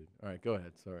damn it, dude. All right, go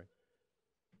ahead. Sorry.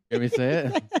 Hear me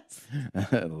say it?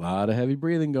 A lot of heavy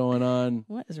breathing going on.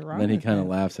 What is wrong? And then he with kind of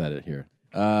that? laughs at it here.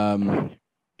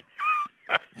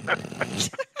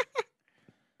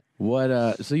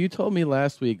 What? So you told me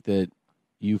last week that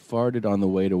you farted on the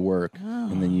way to work,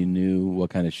 and then you knew what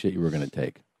kind of shit you were going to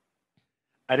take.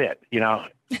 I did.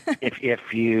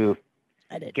 If you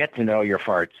get to know your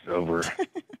farts over,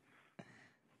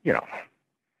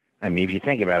 I mean, if you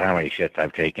think about how many shits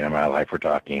I've taken in my life, we're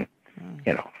talking,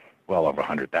 well over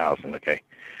 100,000. Okay,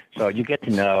 so you get to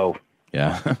know.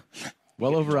 Yeah,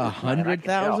 well over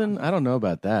 100,000. I don't know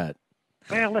about that.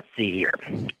 Well, let's see here.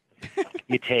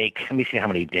 You take. Let me see how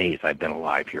many days I've been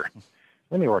alive here.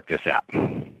 Let me work this out.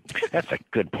 That's a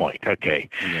good point. Okay.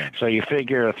 Yeah. So you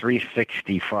figure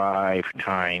 365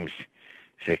 times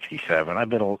 67. I've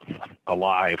been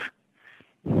alive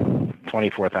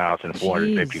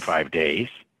 24,455 days.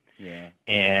 Yeah.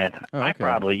 And I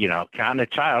probably, counting a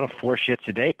child, 4 shits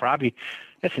a day, probably,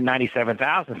 that's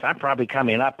 97,000. So I'm probably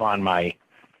coming up on my,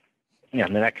 the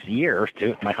next year or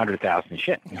two, my 100,000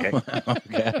 shit. Okay.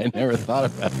 Okay. I never thought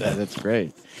about that. That's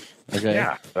great. Okay.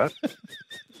 Yeah.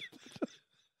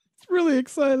 Really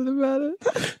excited about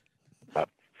it.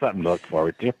 Something to look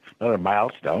forward to. Another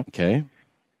milestone. Okay.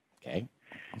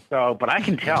 So, but I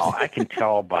can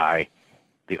tell by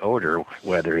the odor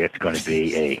whether it's going to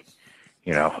be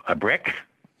a brick,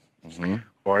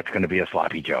 or it's going to be a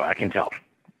sloppy Joe. I can tell.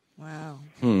 Wow.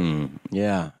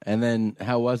 Yeah. And then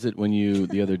how was it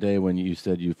the other day when you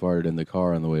said you farted in the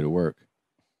car on the way to work?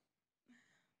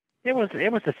 It was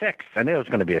a 6. I knew it was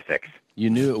going to be a 6. You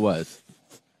knew it was.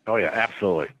 Oh yeah,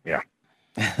 absolutely. Yeah.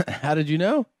 How did you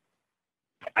know?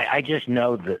 I just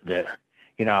know the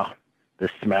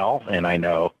smell, and I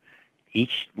know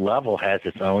each level has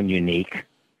its own unique.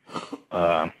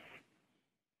 There's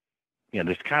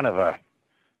kind of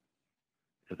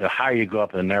the higher you go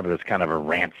up in the number, there's kind of a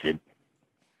rancid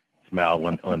smell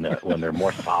when they're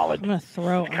more solid. I'm gonna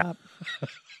throw up.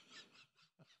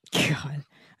 God,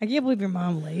 I can't believe your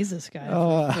mom lays this guy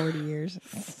for 40 years.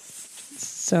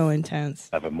 So intense.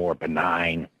 Of a more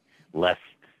benign, less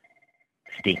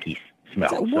stinky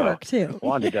smell. It's at work, too.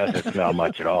 One that doesn't smell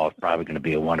much at all is probably going to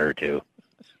be a 1 or 2,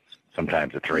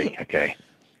 sometimes a 3, okay?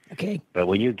 Okay. But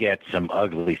when you get some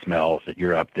ugly smells that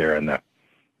you're up there in the,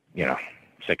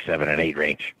 6, 7, and 8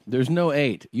 range. There's no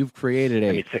 8. You've created 8.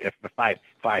 I mean, 5,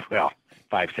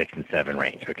 6, and 7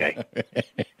 range, okay?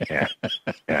 Yeah.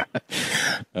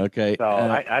 Okay. So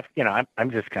I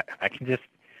can just,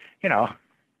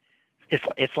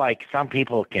 It's like some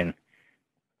people can.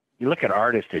 You look at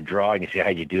artists that draw, and you see how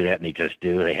you do that, and they just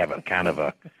do. They have a kind of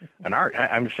an art.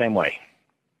 I'm the same way.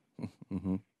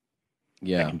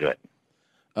 Yeah, I can do it.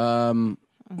 So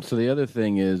the other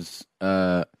thing is,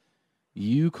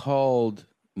 You called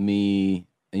me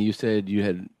and you said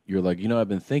you're like, I've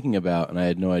been thinking about, and I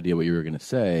had no idea what you were going to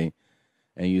say.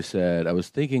 And you said, I was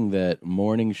thinking that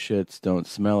morning shits don't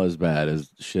smell as bad as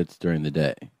shits during the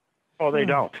day. Oh, they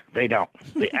don't. They don't.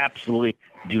 They absolutely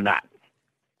do not.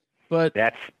 But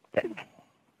that's.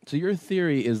 So your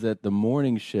theory is that the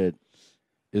morning shit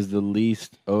is the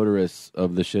least odorous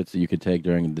of the shits that you could take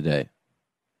during the day?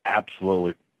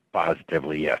 Absolutely,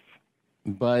 positively, yes.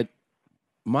 But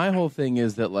my whole thing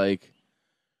is that, like,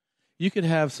 you could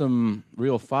have some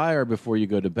real fire before you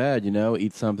go to bed,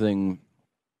 eat something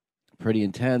pretty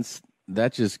intense.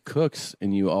 That just cooks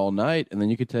in you all night, and then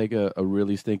you could take a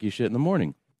really stinky shit in the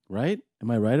morning, right? Am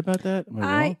I right about that? Am I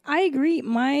wrong? I agree.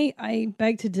 I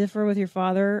beg to differ with your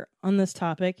father on this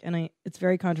topic, and it's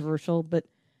very controversial, but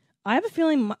I have a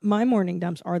feeling my morning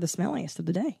dumps are the smelliest of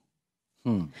the day.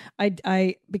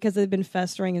 I because they've been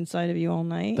festering inside of you all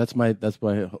night. That's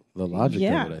the logic.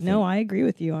 Yeah, of it, I think. No, I agree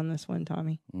with you on this one,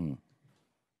 Tommy.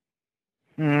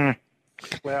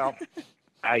 Well,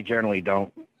 I generally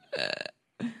don't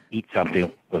eat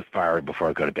something with fire before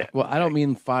I go to bed. Well, I don't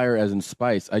mean fire as in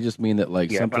spice. I just mean that,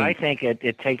 like, yeah, something. But I think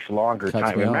it takes longer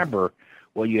time. Remember,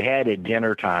 what you had at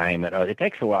dinner time, it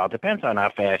takes a while. It depends on how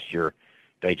fast your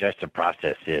digestive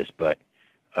process is, but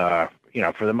for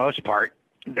the most part,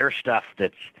 there's stuff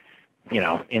that's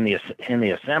in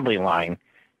the assembly line.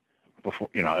 Before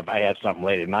if I have something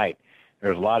late at night,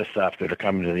 there's a lot of stuff that are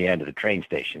coming to the end of the train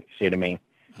station. See what I mean?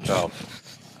 So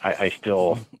I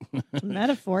still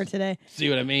metaphor today.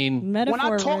 See what I mean? Metaphor.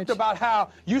 When I talked about how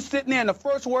you sitting there and the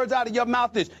first words out of your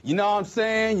mouth is, you know what I'm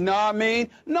saying? You know what I mean?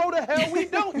 No, the hell we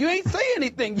don't. You ain't say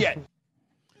anything yet.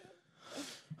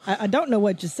 I don't know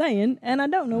what you're saying, and I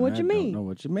don't know what you mean. I don't know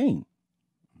what you mean.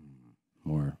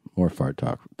 More fart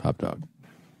talk, Top Dog.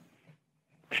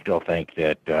 Still think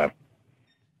that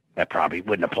that probably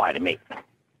wouldn't apply to me.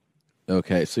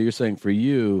 Okay, so you're saying for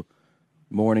you,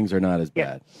 mornings are not as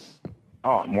bad.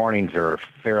 Oh, mornings are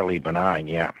fairly benign,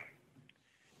 yeah.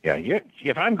 Yeah,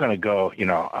 if I'm going to go,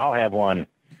 I'll have one,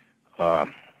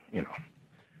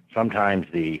 sometimes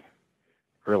the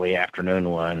early afternoon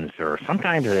ones, or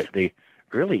sometimes the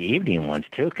early evening ones,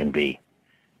 too, can be,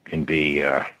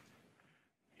 for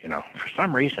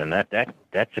some reason,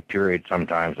 that's a period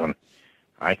sometimes when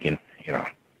I can,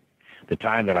 the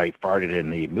time that I farted in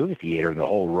the movie theater, the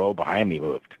whole row behind me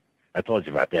moved. I told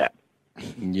you about that.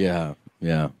 Yeah.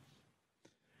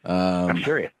 I'm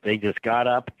serious. They just got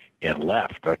up and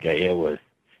left. Okay, it was.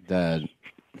 Dad.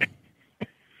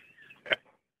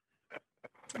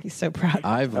 He's so proud.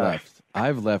 I've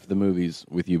left the movies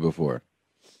with you before.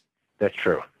 That's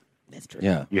true. That's true.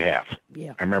 Yeah. You have.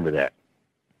 Yeah. I remember that.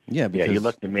 Yeah, because... Yeah, you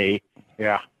looked at me.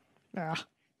 Yeah.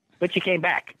 But you came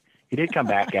back. You did come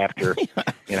back after,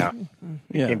 You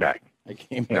came back. I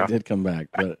did come back,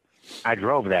 but... I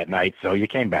drove that night, so you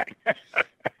came back.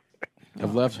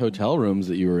 I've left hotel rooms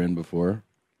that you were in before.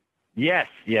 Yes.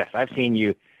 I've seen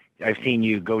you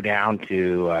go down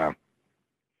to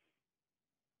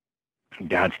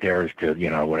downstairs to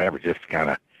whatever, just kind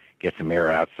of get some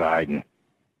air outside. And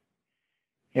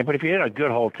yeah, but if you're in a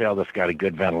good hotel that's got a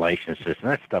good ventilation system,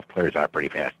 that stuff clears out pretty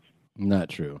fast. Not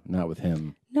true. Not with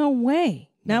him. No way.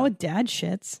 Not with dad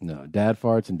shits. No, dad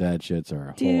farts and dad shits are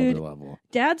a whole other level.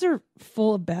 Dads are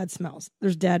full of bad smells.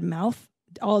 There's dad mouth.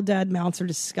 All dad mouths are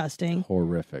disgusting.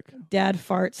 Horrific. Dad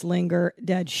farts linger.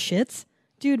 Dad shits.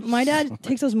 Dude, my dad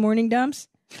takes those morning dumps.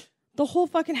 The whole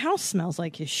fucking house smells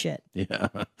like his shit. Yeah.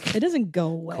 It doesn't go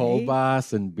away.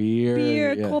 Kolbas and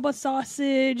beer. Kolbas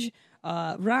sausage,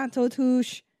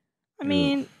 rantotouche. I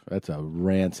mean... That's a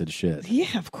rancid shit.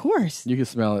 Yeah, of course. You can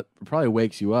smell it. It probably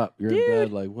wakes you up. You're in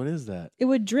bed like, what is that? It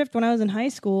would drift when I was in high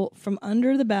school from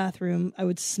under the bathroom. I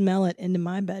would smell it into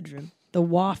my bedroom. The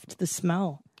waft, the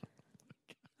smell.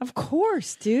 Of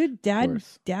course, dude.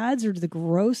 Dads are the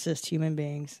grossest human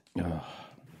beings. Oh,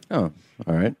 all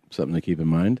right. Something to keep in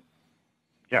mind.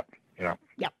 Yep. Yep.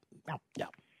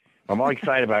 I'm all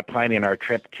excited about planning our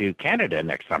trip to Canada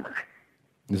next summer.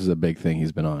 This is a big thing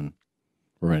he's been on.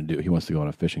 He wants to go on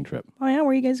a fishing trip. Oh, yeah?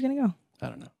 Where are you guys going to go? I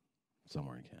don't know.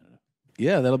 Somewhere in Canada.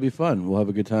 Yeah, that'll be fun. We'll have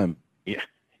a good time. Yeah.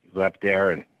 Go up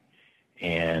there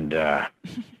and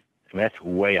that's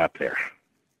way up there.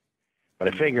 But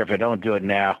I figure if I don't do it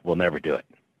now, we'll never do it.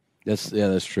 That's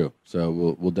true. So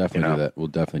we'll definitely do that. We'll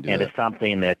definitely do that. And it's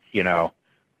something that,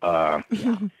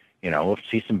 we'll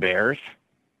see some bears.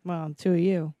 Well, two of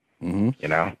you.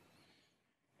 Mm-hmm.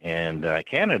 And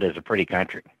Canada is a pretty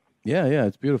country. Yeah,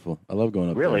 it's beautiful. I love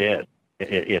going up there. It really is.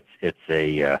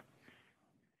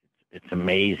 It's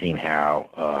amazing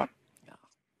how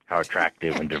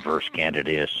attractive and diverse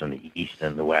Canada is from the east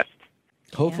and the west.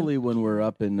 Hopefully, when we're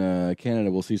up in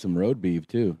Canada, we'll see some road beef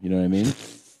too. You know what I mean?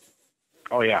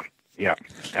 Oh yeah,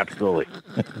 absolutely,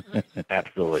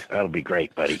 absolutely. That'll be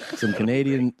great, buddy. Some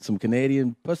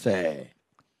Canadian pussy.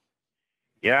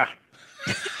 Yeah.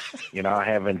 I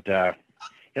haven't.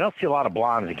 You don't see a lot of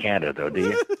blondes in Canada, though,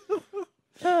 do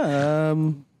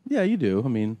you? Yeah, you do. I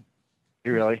mean,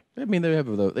 you really? I mean, they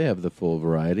have the full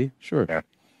variety. Sure.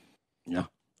 Yeah.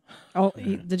 Oh,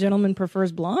 the gentleman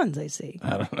prefers blondes, I see.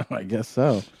 I don't know. I guess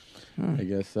so.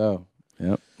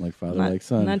 Yep, like father, like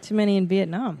son. Not too many in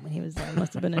Vietnam when he was there.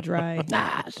 Must have been a dry.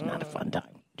 It's not a fun time.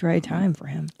 Dry time for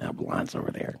him. Blondes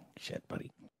over there. Shit,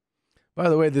 buddy. By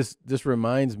the way, this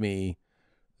reminds me.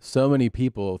 So many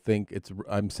people think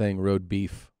I'm saying road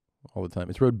beef all the time.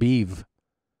 It's road beef.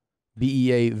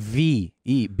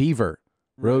 B-E-A-V-E. Beaver.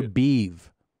 Road Right.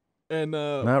 beef. And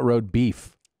not road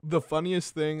beef. the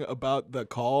funniest thing about the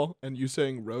call and you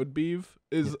saying road beef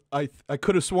is I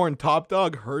could have sworn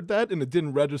TopDog heard that and it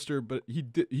didn't register, but he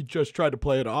just tried to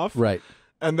play it off. Right.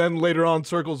 And then later on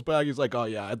circles back, he's like, oh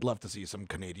yeah, I'd love to see some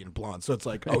Canadian blonde. So it's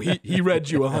like, oh, he read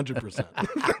you 100%.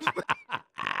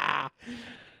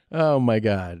 Oh my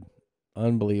God.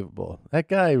 Unbelievable. That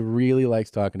guy really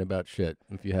likes talking about shit,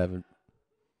 if you haven't.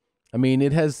 I mean,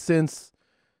 it has since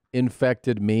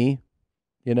infected me,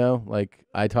 like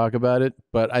I talk about it,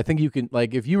 but I think you can,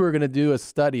 like, if you were going to do a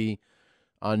study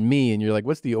on me and you're like,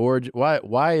 what's the origin?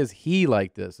 Why is he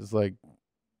like this? It's like,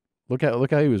 look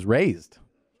how he was raised,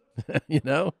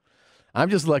 I'm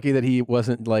just lucky that he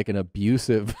wasn't like an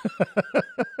abusive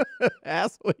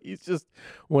asshole. He's just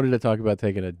wanted to talk about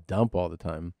taking a dump all the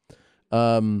time.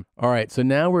 All right, so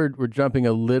now we're jumping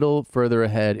a little further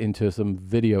ahead into some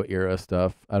video era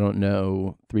stuff. I don't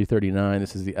know, 339.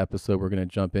 This is the episode we're going to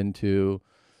jump into.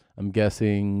 I'm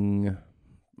guessing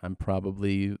I'm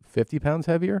probably 50 pounds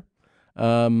heavier.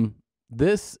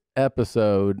 This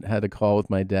episode had a call with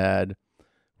my dad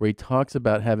where he talks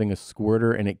about having a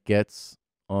squirter and it gets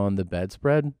on the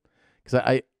bedspread.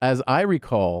 Because as I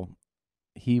recall,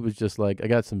 he was just like, I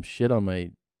got some shit on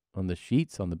the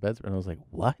sheets on the bedspread. And I was like,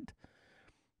 what?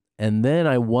 And then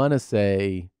I want to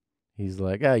say, he's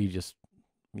like, you can just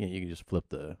flip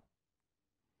the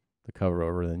cover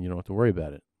over, then you don't have to worry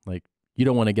about it. Like, you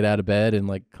don't want to get out of bed and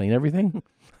like clean everything.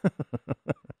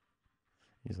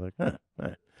 He's like, huh. All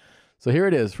right. So here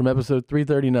it is from episode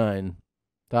 339,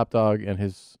 TopDog and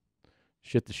his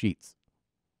shit the sheets.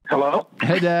 Hello?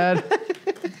 Hey, Dad.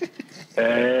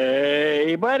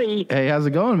 Hey, buddy. Hey, how's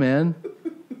it going, man?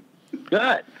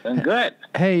 Good. I'm good.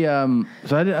 Hey,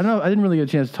 so I didn't really get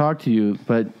a chance to talk to you,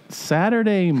 but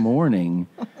Saturday morning,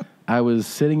 I was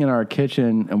sitting in our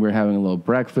kitchen and we were having a little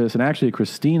breakfast, and actually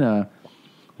Christina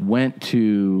went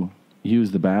to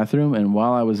use the bathroom, and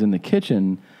while I was in the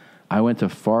kitchen, I went to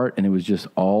fart, and it was just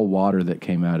all water that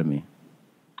came out of me.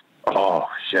 Oh,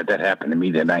 shit, that happened to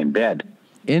me that night in bed.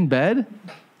 In bed?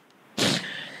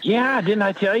 Yeah, didn't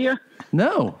I tell you?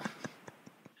 No.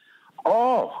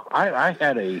 Oh, I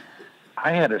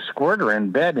had a squirter in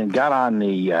bed and got on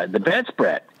the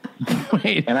bedspread.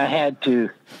 Wait. And I had to.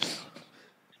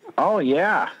 Oh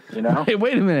yeah, Hey,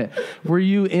 wait a minute. Were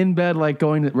you in bed, like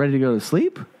ready to go to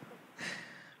sleep?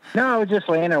 No, I was just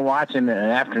laying there watching an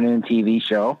afternoon TV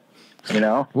show.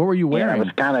 What were you wearing? I was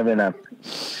kind of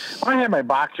I had my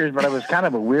boxers, but I was kind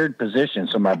of a weird position.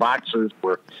 So my boxers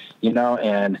were,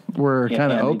 and were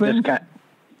kind of open.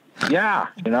 Yeah.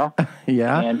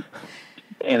 Yeah. And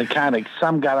it kind of,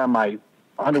 some got on my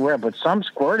underwear, but some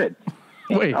squirted.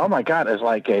 Wait. Oh my God! It's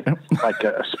like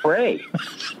a spray.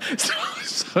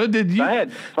 So did you? So I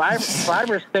had five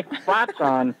or six spots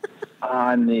on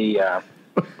the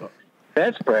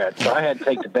bedspread, so I had to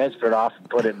take the bedspread off and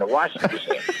put it in the washing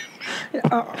machine.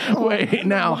 Wait,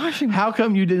 now, how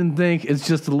come you didn't think it's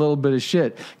just a little bit of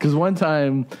shit? Because one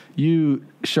time you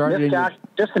sharted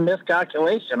just a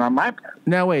miscalculation on my part.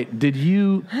 Now, wait, so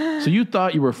you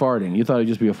thought you were farting? You thought it'd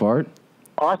just be a fart?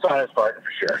 Oh, I thought I was farting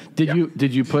for sure.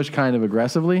 Did you push kind of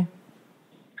aggressively?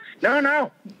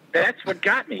 No. That's what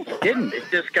got me. It didn't. It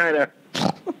just kind of,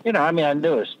 I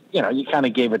knew it was, you kind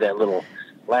of gave it that little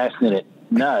last-minute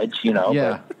nudge,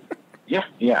 Yeah. But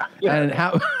yeah. And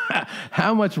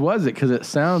how much was it? Because it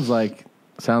sounds like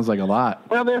a lot.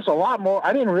 Well, there's a lot more.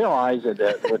 I didn't realize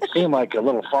that what seemed like a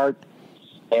little fart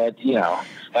had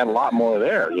a lot more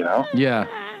there, Yeah.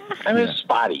 I mean, it's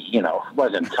spotty, it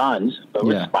wasn't tons, but it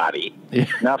was spotty. Yeah.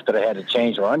 Enough that I had to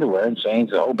change my underwear and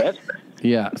change the whole bedspread.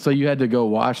 Yeah, so you had to go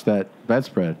wash that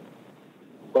bedspread.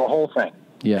 The whole thing.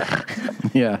 Yeah.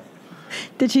 Yeah.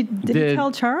 Did you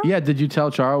tell Charles? Yeah, did you tell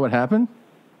Charles what happened?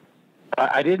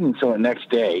 I didn't until the next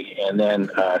day, and then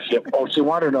she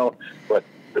wanted to know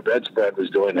the bedspread was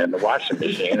doing in the washing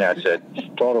machine. I said,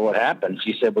 told her what happened.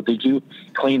 She said, well, did you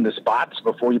clean the spots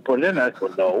before you put it in? I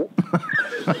said, no.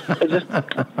 I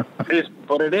just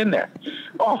put it in there.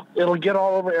 Oh, it'll get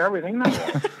all over everything. No.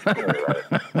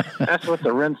 That's what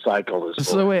the rinse cycle is for.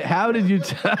 So wait, how did you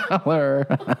tell her?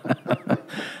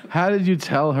 How did you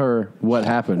tell her what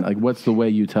happened? Like, what's the way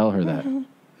you tell her that?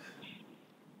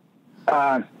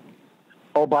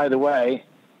 Oh, by the way,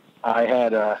 I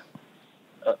had a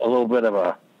little bit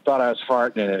of thought I was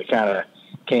farting, and it kind of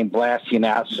came blasting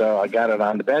out, so I got it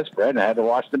on the bedspread, and I had to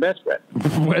wash the bedspread.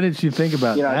 What did she think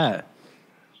about that?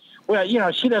 Well,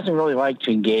 she doesn't really like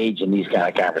to engage in these kind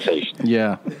of conversations.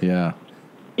 Yeah.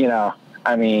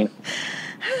 I mean,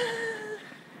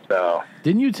 so.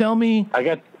 Didn't you tell me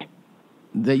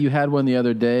that you had one the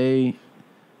other day?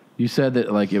 You said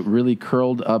that, like, it really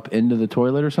curled up into the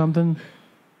toilet or something?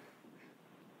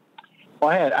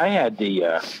 Well, I had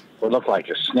what looked like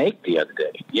a snake the other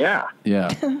day. Yeah.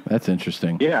 Yeah, that's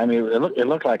interesting. Yeah, I mean, it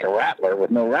looked like a rattler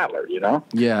with no rattler,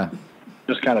 Yeah.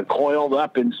 Just kind of coiled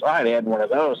up inside. I had one of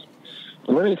those.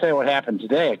 But let me tell you what happened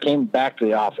today. I came back to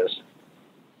the office,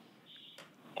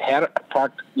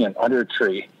 parked under a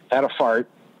tree, had a fart,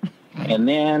 and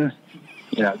then,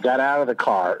 got out of the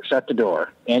car, shut the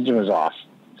door, engine was off.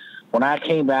 When I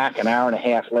came back an hour and a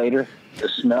half later, the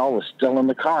smell was still in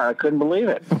the car. I couldn't believe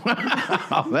it.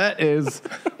 That is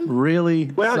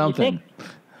really something.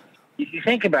 You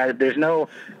think about it, there's no,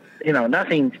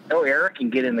 nothing, no air can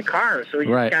get in the car, so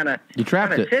you just kind of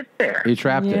sit there. You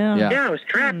trapped it. Yeah, it was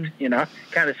trapped,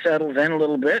 kind of settled in a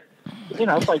little bit.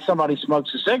 It's like somebody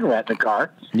smokes a cigarette in the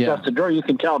car. Yeah. Just the door, you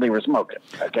can tell they were smoking.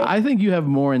 Okay? I think you have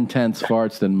more intense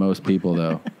farts than most people,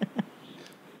 though.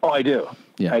 Oh, I do.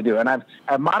 Yeah. I do. And I've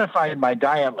modified my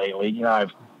diet lately.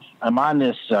 I'm on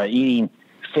this eating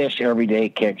fish every day,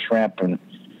 kick shrimp and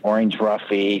orange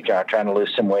roughy, trying to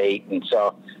lose some weight. And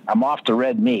so I'm off the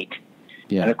red meat.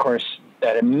 Yeah. And, of course,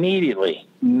 that immediately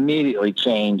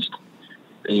changed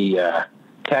the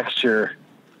texture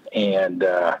and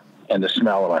the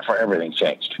smell of my fart. Everything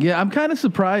changed. Yeah, I'm kind of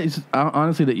surprised,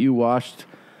 honestly, that you washed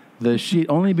the sheet,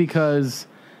 only because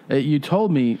you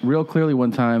told me real clearly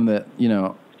one time that,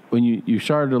 when you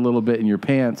sharted a little bit in your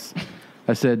pants,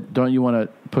 I said, don't you want to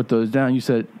put those down? You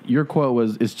said, your quote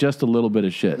was, it's just a little bit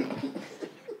of shit.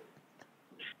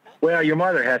 Well, your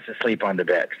mother has to sleep on the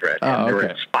bed, Fred. And there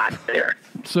were spots there.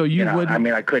 So you wouldn't... I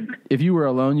mean, I couldn't... If you were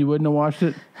alone, you wouldn't have washed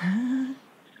it?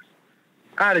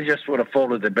 I'd have just would have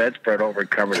folded the bedspread over and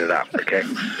covered it up, okay?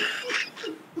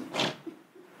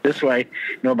 This way,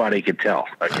 nobody could tell,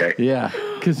 okay? Yeah,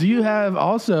 because you have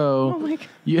also...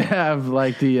 you have,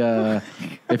 like, the...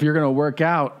 if you're going to work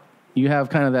out, you have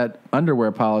kind of that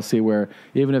underwear policy where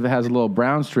even if it has a little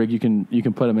brown streak, you can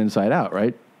put them inside out,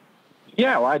 right?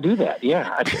 Yeah, well, I do that.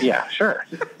 Yeah, yeah, sure.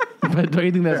 But don't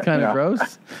you think that's kind of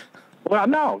gross? Well,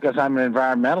 no, because I'm an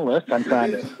environmentalist. I'm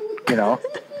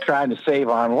trying to save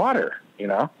on water,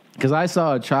 Because I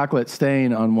saw a chocolate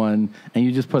stain on one, and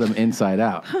you just put them inside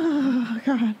out. Oh,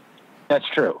 God. That's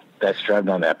true. I've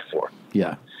done that before.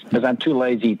 Yeah. Because I'm too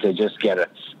lazy to just get it.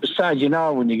 Besides,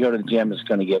 when you go to the gym, it's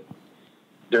going to get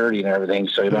dirty and everything,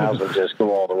 so you might as well just go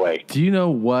all the way. Do you know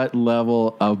what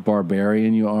level of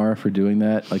barbarian you are for doing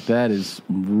that? Like, that is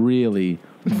really,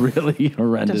 really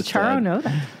horrendous. Does Charo know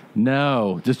that?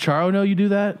 No. Does Charo know you do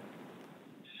that?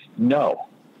 No.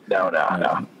 No.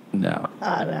 Now,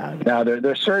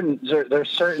 there's certain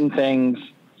things,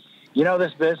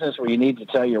 this business where you need to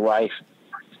tell your wife,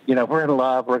 we're in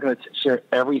love, we're going to share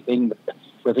everything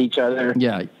with each other.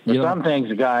 Yeah. Some things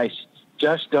the guys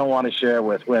just don't want to share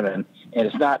with women, and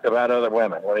it's not about other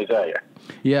women, let me tell you.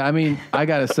 Yeah, I mean, I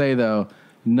got to say, though,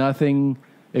 nothing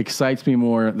excites me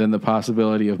more than the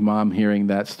possibility of Mom hearing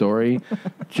that story.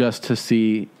 Just to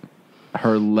see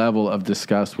her level of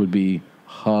disgust would be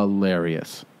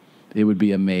hilarious. It would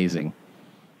be amazing.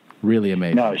 Really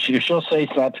amazing. No, she'll say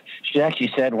something. She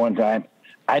actually said one time,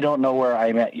 I don't know where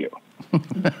I met you.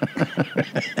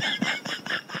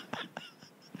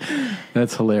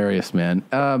 That's hilarious, man.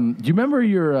 Do you remember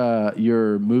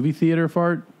your movie theater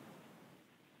fart?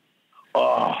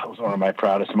 Oh, it was one of my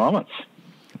proudest moments.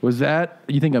 Was that,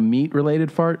 you think, a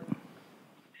meat-related fart?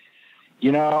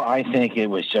 I think it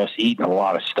was just eating a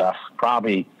lot of stuff.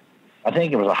 Probably, I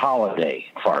think it was a holiday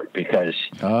fart because,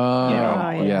 those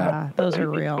are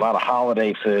real. A lot of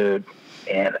holiday food.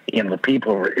 And, the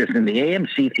people, it's in the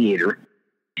AMC theater.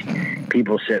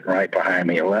 People sitting right behind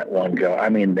me, let one go. I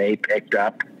mean, they picked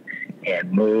up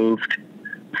and moved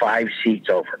 5 seats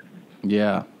over.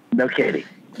 Yeah. No kidding.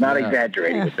 Not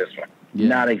exaggerating with this one. Yeah.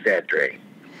 Not exaggerating.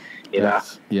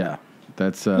 That's Yeah.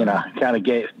 That's kind of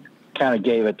gave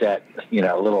it that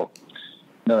little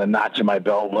another notch in my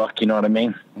belt look. You know what I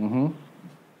mean?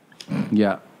 Mm-hmm.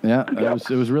 Yeah.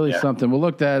 It was really something. Well,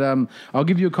 look, Dad, I'll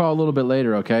give you a call a little bit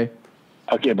later, okay?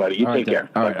 Okay, buddy. You take care.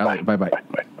 All right. Bye. Bye.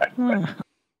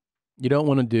 You don't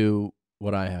want to do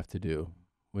what I have to do,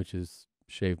 which is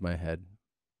shave my head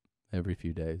every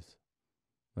few days.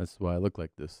 That's why I look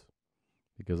like this,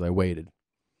 because I waited.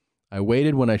 I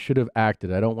waited when I should have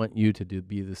acted. I don't want you to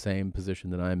be the same position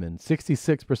that I'm in.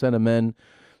 66% of men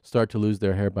start to lose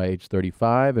their hair by age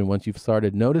 35, and once you've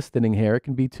started notice thinning hair, it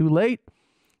can be too late.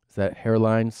 Is that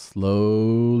hairline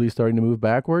slowly starting to move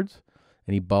backwards?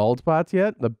 Any bald spots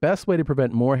yet? The best way to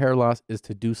prevent more hair loss is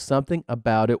to do something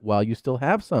about it while you still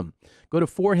have some. Go to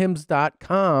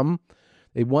forhims.com,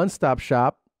 a one-stop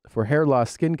shop for hair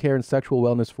loss, skincare, and sexual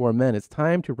wellness for men. It's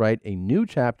time to write a new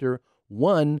chapter,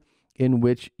 one in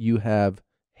which you have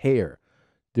hair.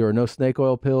 There are no snake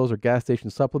oil pills or gas station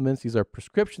supplements. These are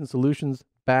prescription solutions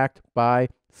backed by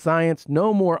science.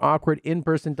 No more awkward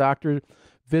in-person doctor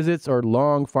visits or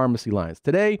long pharmacy lines.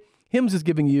 Today, Hims is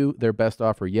giving you their best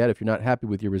offer yet. If you're not happy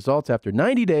with your results after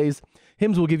 90 days,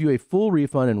 Hims will give you a full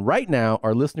refund. And right now,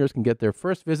 our listeners can get their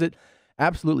first visit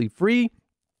absolutely free.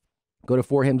 Go to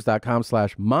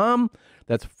forhims.com/mom.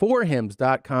 That's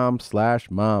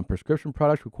forhims.com/mom. Prescription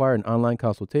products require an online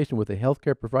consultation with a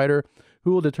healthcare provider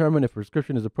who will determine if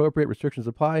prescription is appropriate. Restrictions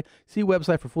apply. See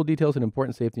website for full details and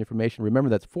important safety information. Remember,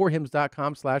 that's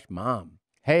forhims.com/mom.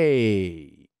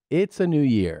 Hey, it's a new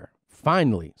year.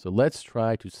 Finally. So let's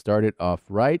try to start it off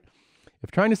right. If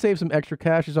trying to save some extra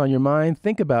cash is on your mind,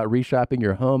 think about reshopping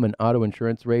your home and auto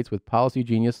insurance rates with Policy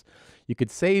Genius. You could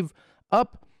save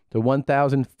up to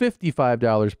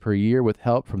 $1,055 per year with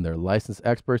help from their licensed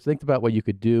experts. Think about what you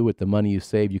could do with the money you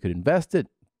save. You could invest it,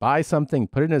 buy something,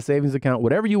 put it in a savings account,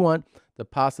 whatever you want. The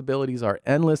possibilities are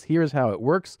endless. Here's how it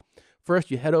works. First,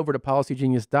 you head over to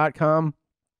policygenius.com,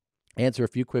 answer a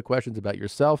few quick questions about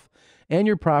yourself and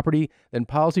your property, then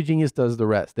Policy Genius does the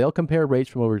rest. They'll compare rates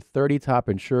from over 30 top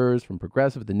insurers, from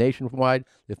Progressive to Nationwide.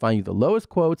 They find you the lowest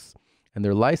quotes, and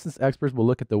their licensed experts will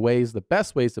look at the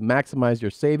best ways to maximize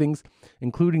your savings,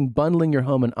 including bundling your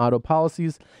home and auto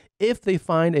policies. If they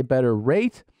find a better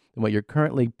rate than what you're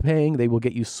currently paying, they will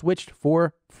get you switched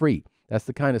for free. That's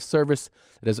the kind of service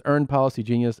that has earned Policy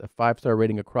Genius a 5-star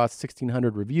rating across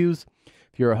 1,600 reviews.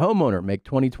 If you're a homeowner, make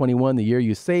 2021 the year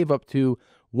you save up to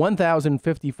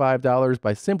 $1,055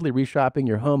 by simply reshopping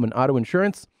your home and auto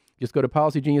insurance. Just go to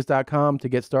policygenius.com to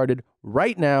get started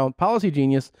right now. Policy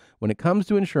Genius, when it comes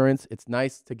to insurance, it's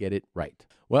nice to get it right.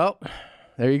 Well,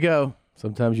 there you go.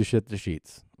 Sometimes you shit the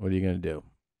sheets. What are you going to do?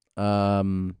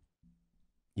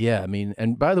 Yeah, I mean,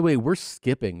 and by the way, we're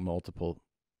skipping multiple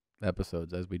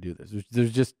episodes as we do this.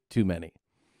 There's just too many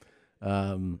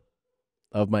of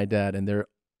my dad, and they're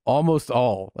almost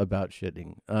all about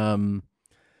shitting.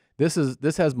 This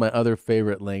has my other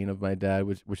favorite lane of my dad,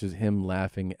 which is him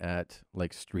laughing at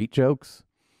like street jokes.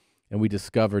 And we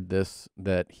discovered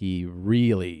that he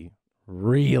really,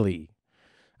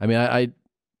 I mean, I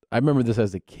remember this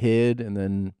as a kid, and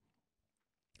then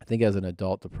I think as an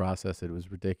adult to process it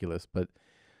was ridiculous. But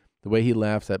the way he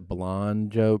laughs at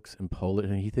blonde jokes and Polish,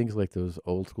 and he thinks like those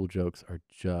old school jokes are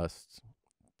just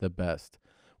the best.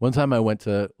 One time I went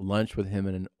to lunch with him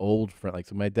and an old friend,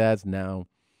 so my dad's now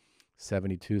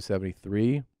 72,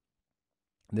 73.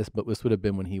 But this would have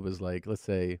been when he was like, let's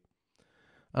say,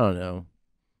 I don't know,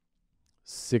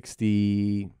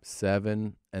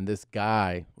 67, and this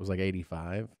guy was like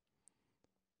 85.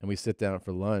 And we sit down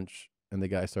for lunch, and the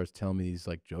guy starts telling me these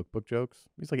like joke book jokes.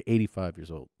 He's like 85 years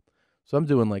old. So I'm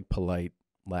doing like polite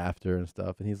laughter and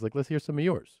stuff, and he's like, let's hear some of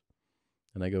yours.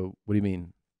 And I go, what do you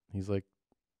mean? He's like,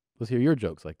 let's hear your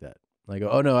jokes like that. And I go,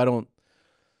 oh no, I don't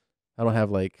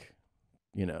have like,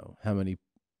 you know, how many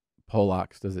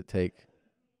Polacks does it take?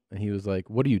 And he was like,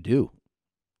 what do you do?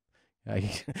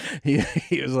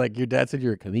 He was like, your dad said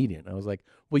you're a comedian. I was like,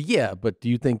 well, yeah, but do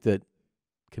you think that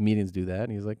comedians do that?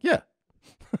 And he's like, yeah.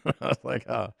 I was like,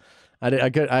 oh,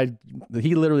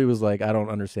 he literally was like, I don't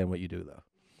understand what you do though.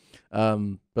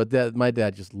 But my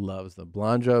dad just loves the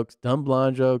blonde jokes, dumb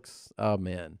blonde jokes. Oh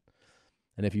man.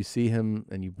 And if you see him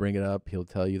and you bring it up, he'll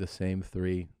tell you the same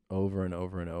three over and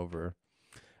over and over.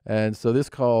 And so this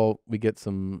call, we get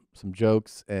some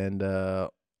jokes, and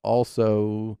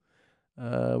also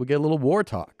we get a little war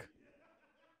talk.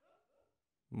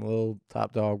 A little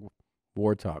TopDog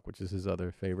war talk, which is his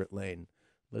other favorite lane.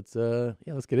 Let's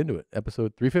get into it.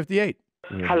 Episode 358.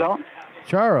 Hello?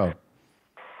 Charo.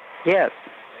 Yes.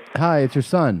 Hi, it's your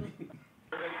son.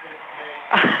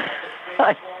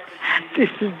 This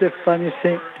is the funny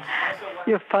thing.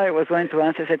 Your father was going to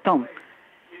answer. Said, Tom,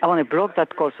 I want to block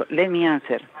that call, so let me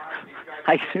answer.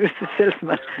 I introduced the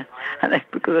salesman, and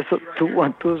because I saw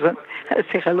 212, I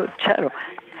said, hello, Charo.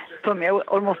 Tommy, I will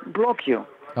almost block you.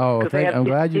 Oh, I'm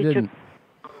glad you didn't.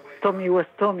 Tommy was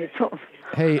Tommy.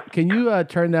 Hey, can you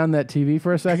turn down that TV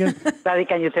for a second? Daddy,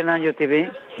 can you turn on your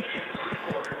TV?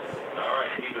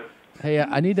 Hey,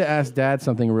 I need to ask Dad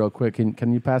something real quick.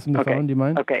 Can you pass him the phone? Do you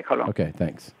mind? Okay, hold on. Okay,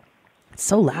 thanks. It's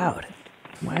so loud.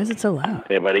 Why is it so loud?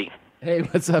 Hey, buddy. Hey,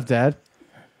 what's up, Dad?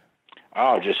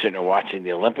 Oh, just sitting there watching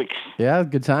the Olympics. Yeah,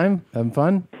 good time? Having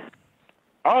fun?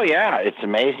 Oh, yeah. It's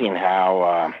amazing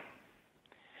how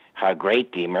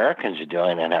great the Americans are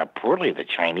doing and how poorly the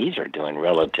Chinese are doing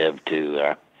relative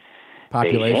to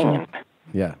population. Beijing.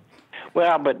 Yeah.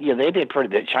 Well, but they did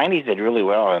the Chinese did really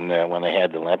well when they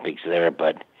had the Olympics there,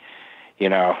 but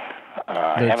I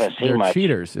haven't seen much. They're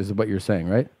cheaters, is what you're saying,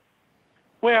 right?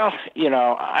 Well,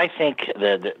 I think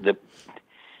the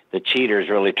cheaters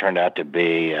really turned out to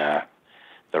be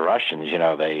the Russians.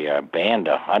 They banned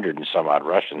 100 and some odd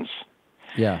Russians.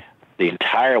 Yeah. The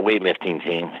entire weightlifting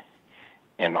team,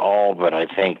 and all but I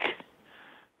think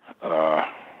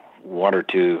one or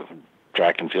two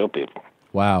track and field people.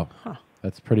 Wow. Huh.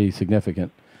 That's pretty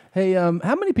significant. Hey, how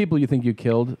many people you think you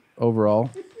killed overall?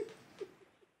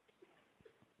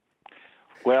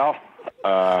 Well,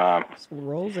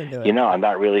 rolls into it. I'm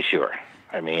not really sure.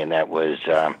 I mean, that was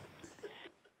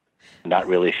not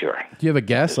really sure. Do you have a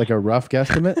guess, like a rough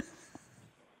guesstimate?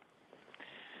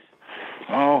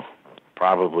 Oh,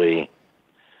 probably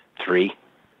 3.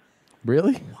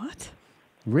 Really? What?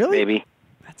 Really?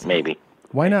 Maybe.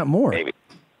 Why not more? Maybe.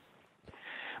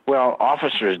 Well,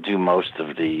 officers do most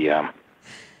of the.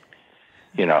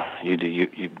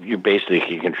 You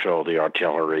basically control the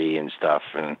artillery and stuff,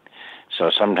 and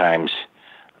so sometimes,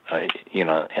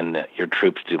 your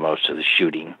troops do most of the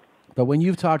shooting. But when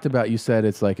you've talked about, you said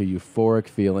it's like a euphoric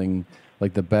feeling,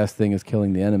 like the best thing is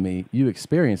killing the enemy. You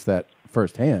experienced that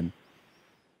firsthand.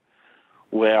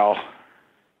 Well,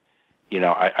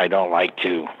 I don't like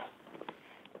to.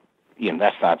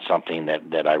 That's not something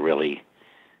that I really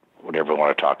would ever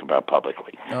want to talk about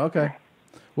publicly. Okay.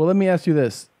 Well, let me ask you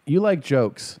this. You like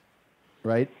jokes,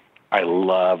 right? I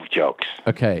love jokes.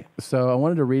 Okay. So I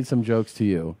wanted to read some jokes to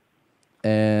you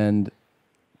and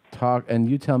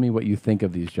you tell me what you think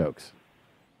of these jokes.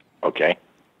 Okay.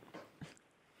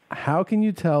 How can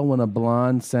you tell when a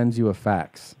blonde sends you a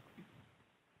fax?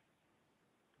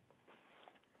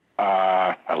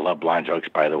 I love blonde jokes,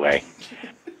 by the way.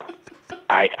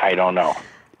 I don't know.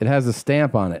 It has a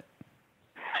stamp on it.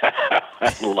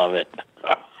 I love it.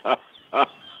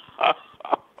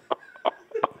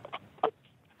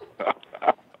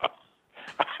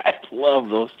 I love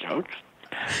those jokes.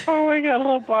 Oh my God, I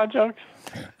love blonde jokes.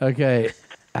 Okay.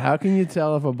 How can you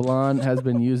tell if a blonde has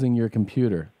been using your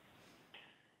computer?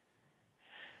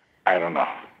 I don't know.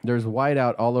 There's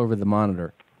whiteout all over the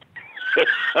monitor.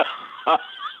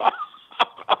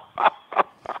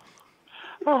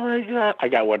 Oh my God. I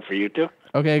got one for you too.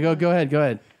 Okay, go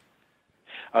ahead.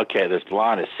 Okay, this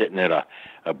blonde is sitting at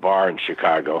a bar in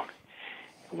Chicago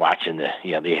watching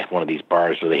they have one of these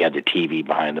bars where they had the TV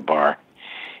behind the bar.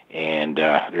 And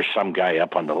there's some guy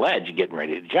up on the ledge getting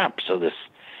ready to jump. So this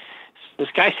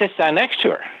guy sits down next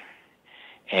to her.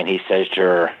 And he says to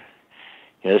her,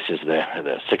 this is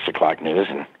the 6 o'clock news,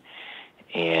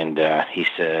 and he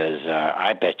says,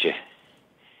 I bet you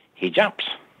he jumps.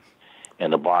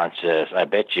 And the blonde says, I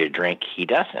bet you a drink he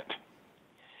doesn't.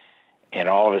 And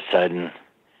all of a sudden,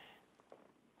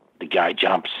 the guy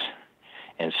jumps.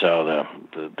 And so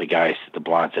the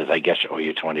blonde says, I guess I owe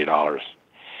you $20.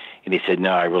 And he said,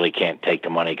 no, I really can't take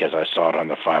the money because I saw it on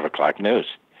the 5 o'clock news.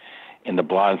 And the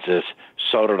blonde says,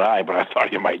 so did I, but I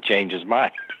thought you might change his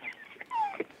mind.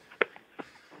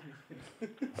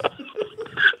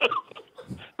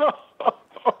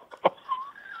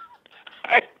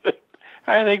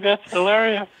 I think that's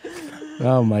hilarious.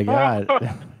 Oh, my God.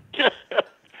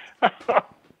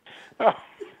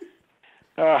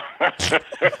 I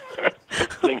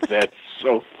think that's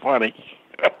so funny.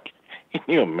 Can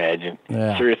you imagine?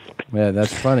 Yeah. Seriously. Yeah,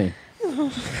 that's funny.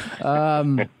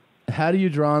 How do you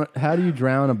drown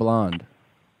a blonde?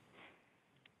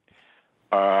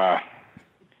 Have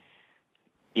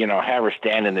her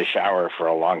stand in the shower for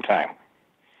a long time.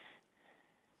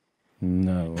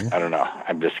 No. I don't know.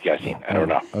 I'm just guessing. I don't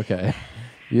know. Okay.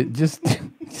 You just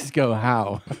go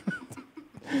how?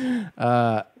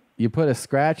 You put a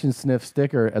scratch and sniff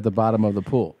sticker at the bottom of the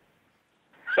pool.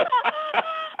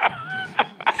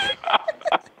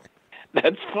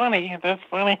 That's funny. That's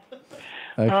funny.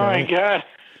 Okay. Oh my God.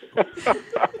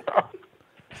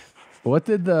 What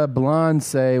did the blonde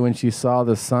say when she saw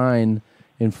the sign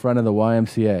in front of the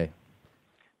YMCA?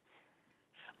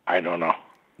 I don't know.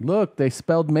 Look, they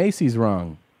spelled Macy's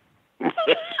wrong.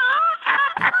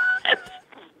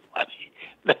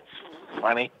 That's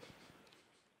funny.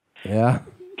 Yeah.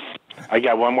 I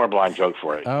got one more blonde joke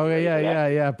for you. Oh,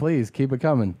 yeah. Please, keep it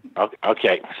coming.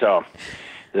 Okay, so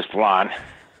this blonde,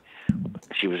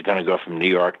 she was going to go from New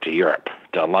York to Europe,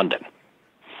 to London.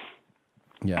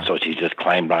 Yeah. So she just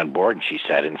climbed on board, and she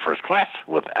sat in first class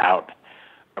without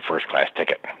a first-class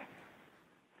ticket.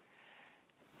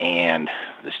 And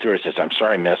the steward says, I'm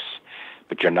sorry, miss,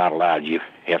 but you're not allowed. You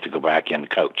have to go back in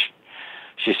coach.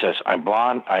 She says, I'm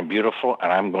blonde, I'm beautiful,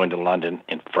 and I'm going to London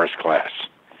in first class.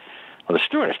 Well, the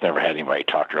stewardess never had anybody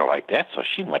talk to her like that, so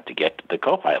she went to get the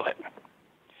co-pilot.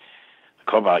 The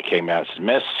co-pilot came out and said,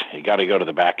 miss, you got to go to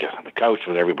the back of the coach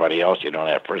with everybody else. You don't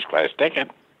have a first-class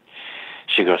ticket.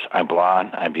 She goes, I'm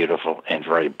blonde, I'm beautiful, and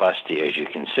very busty, as you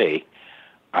can see.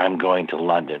 I'm going to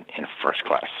London in first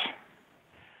class.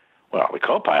 Well, the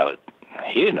co-pilot,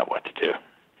 he didn't know what to do.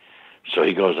 So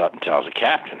he goes up and tells the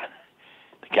captain.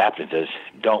 The captain says,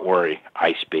 don't worry,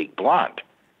 I speak blonde.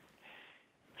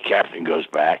 The captain goes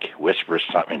back, whispers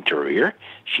something into her ear.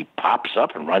 She pops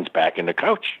up and runs back in the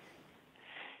coach.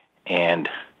 And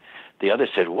the other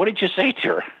said, what did you say to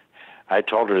her? I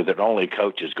told her that only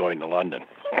coach is going to London.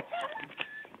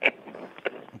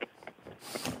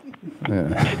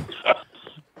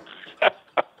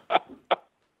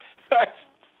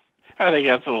 I think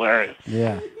that's hilarious.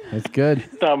 Yeah, it's good.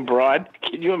 Dumb broad.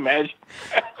 Can you imagine?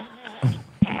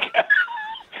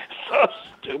 So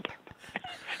stupid.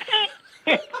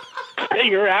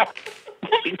 Figure out.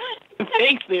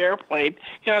 Takes the airplane,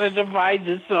 kind of divides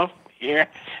itself here.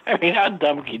 I mean, how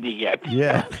dumb can you get?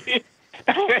 Yeah.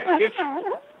 It's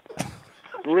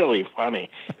really funny.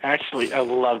 Actually, I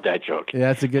love that joke. Yeah,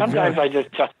 it's a good Sometimes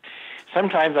joke.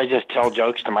 Sometimes I just tell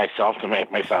jokes to myself to make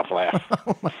myself laugh.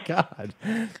 Oh my God!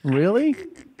 Really?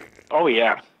 Oh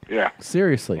yeah.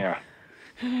 Seriously? Yeah.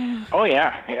 Oh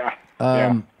yeah.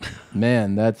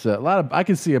 Man, that's a lot of. I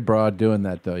can see a broad doing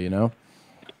that though. You know.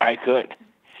 I could.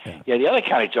 Yeah. The other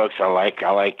kind of jokes I like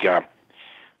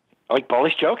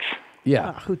Polish jokes.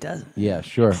 Yeah. Oh, who doesn't? Yeah,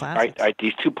 sure.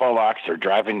 These two Polacks are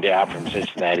driving down from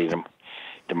Cincinnati to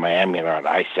Miami on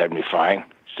I-75.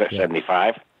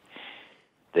 75.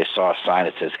 They saw a sign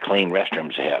that says clean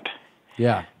restrooms ahead.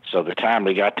 Yeah. So the time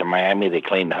they got to Miami, they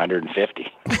cleaned 150.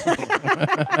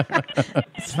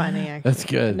 It's funny, actually. That's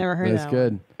good. Never heard That's that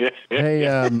good. Hey,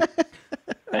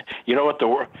 you know what the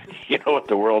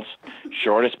world's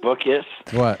shortest book is?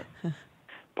 What?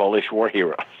 Polish War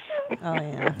Heroes. Oh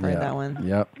yeah, I've heard that one.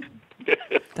 Yep.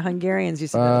 The Hungarians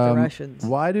used to know with the Russians.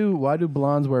 Why do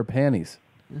blondes wear panties?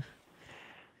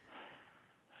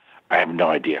 I have no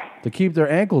idea. To keep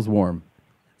their ankles warm.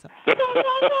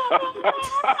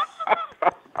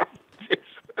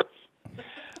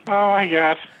 Oh my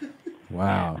God!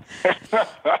 Wow.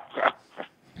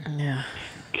 Yeah.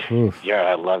 Oof. Yeah,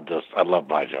 I love those. I love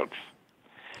my jokes.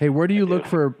 Hey, where do you look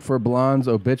for blondes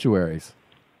obituaries?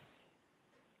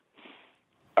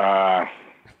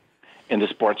 In the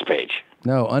sports page.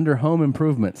 No, under home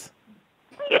improvements.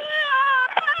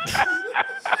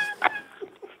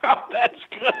 Oh, that's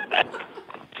good.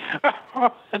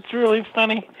 Oh, that's really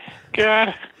funny.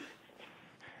 God.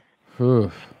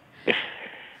 Oof.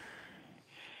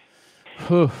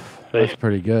 Oof. That's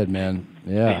pretty good, man.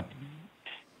 Yeah.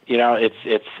 You know, it's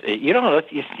you don't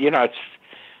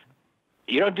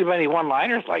do many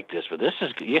one-liners like this, but this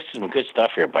is some good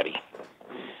stuff here, buddy.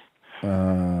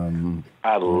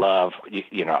 I love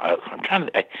I'm trying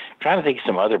to think of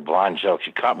some other blonde jokes.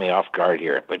 You caught me off guard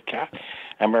here, but God,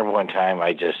 I remember one time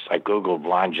I googled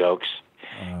blonde jokes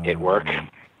at work.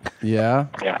 Yeah.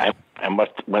 Yeah, I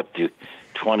must went through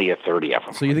 20 or 30 of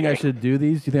them. So you think I should do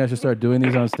these? Do you think I should start doing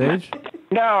these on stage?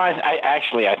 No,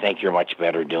 I think you're much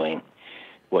better doing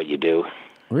what you do.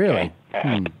 Really?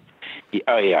 Okay?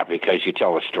 Oh yeah, because you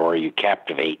tell a story, you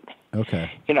captivate. Okay.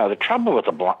 You know, the trouble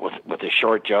with a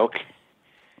short joke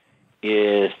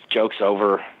is joke's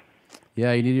over.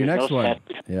 Yeah, you need your next one.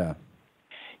 Yeah.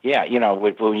 Yeah, you know,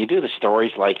 when you do the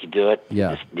stories like you do it,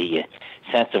 yeah. The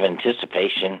sense of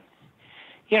anticipation,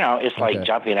 you know, it's like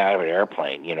jumping out of an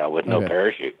airplane, you know, with no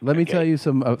parachute. Let me tell you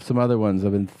some other ones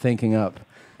I've been thinking up.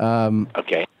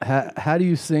 Okay. How do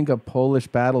you sink a Polish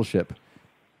battleship?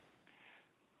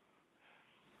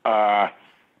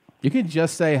 You can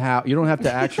just say how. You don't have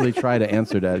to actually try to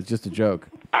answer that. It's just a joke.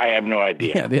 I have no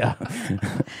idea. Yeah.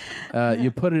 You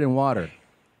put it in water.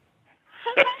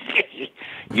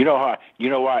 You know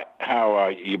how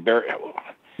you bury.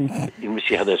 Let me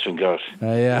see how this one goes.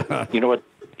 Yeah. You know what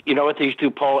these two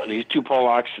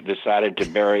Polacks decided to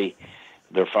bury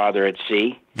their father at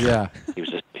sea. Yeah.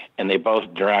 And they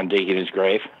both drowned digging his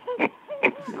grave.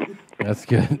 That's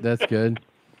good. That's good.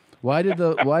 Why did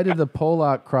the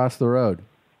Pollock cross the road?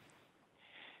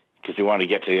 Because he wanted to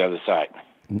get to the other side.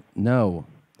 No,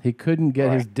 he couldn't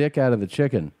get his dick out of the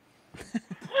chicken.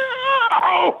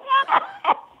 Oh,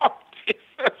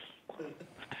 Jesus.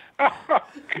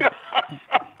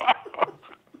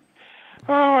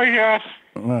 Oh, my gosh.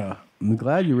 I'm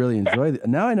glad you really enjoyed it.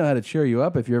 Now I know how to cheer you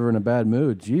up if you're ever in a bad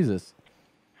mood. Jesus.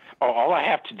 Oh, all I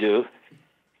have to do,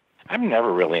 I'm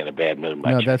never really in a bad mood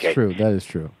much. No, that's okay? true. That is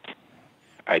true.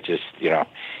 I just,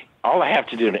 all I have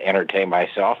to do to entertain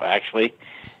myself, actually,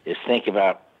 is think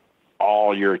about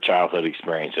all your childhood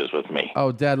experiences with me.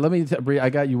 Oh, Dad, let me I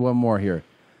got you one more here.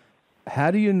 How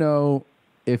do you know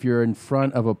if you're in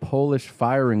front of a Polish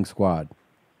firing squad?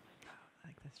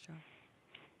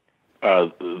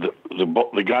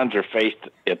 The guns are faced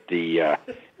at the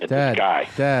sky.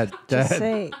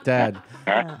 Dad.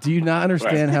 Do you not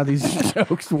understand how these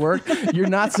jokes work? You're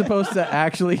not supposed to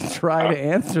actually try to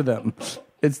answer them.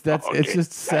 It's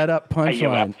just set up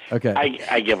punchline. Okay.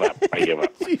 I give up. I give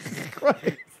up. Jesus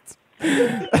Christ.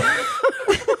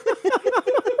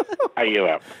 I give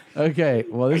up. Okay.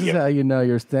 Well, this is how you know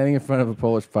you're standing in front of a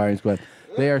Polish firing squad.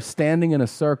 They are standing in a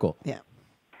circle. Yeah.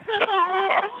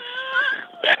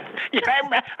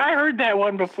 Yeah, I heard that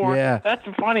one before. Yeah. That's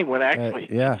a funny one, actually.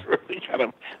 Yeah.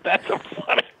 That's a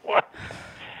funny one.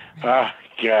 Oh,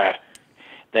 God.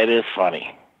 That is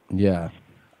funny. Yeah.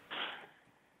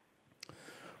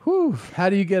 Whew. How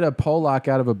do you get a Pollock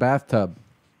out of a bathtub?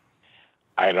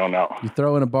 I don't know. You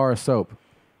throw in a bar of soap.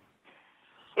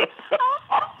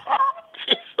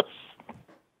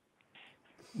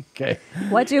 Okay.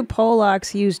 What do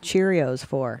Pollocks use Cheerios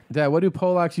for? Dad, what do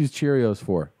Pollocks use Cheerios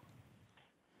for?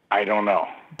 I don't know.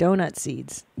 Donut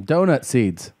seeds. Donut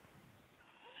seeds.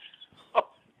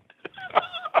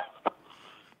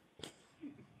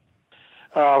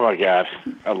 Oh, my God.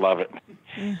 I love it.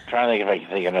 Trying to think if I can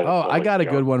think of another. Oh, I got a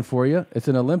good one for you. It's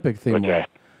an Olympic theme. Okay. One.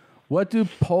 What do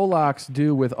Pollocks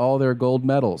do with all their gold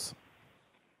medals?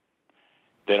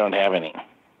 They don't have any.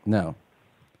 No.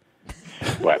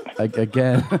 What?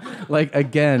 Again,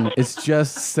 it's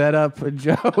just set up a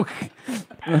joke.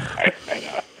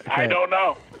 I don't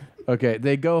know. Okay,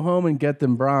 they go home and get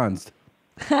them bronzed.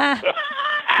 That's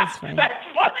funny. That's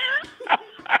funny.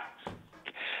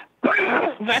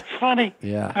 That's funny.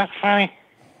 Yeah. That's funny.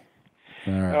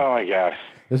 All right. Oh, my gosh.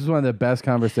 This is one of the best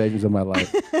conversations of my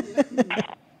life.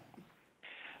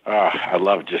 I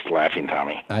love just laughing,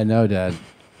 Tommy. I know, Dad.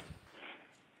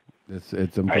 I'm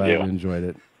glad do. you enjoyed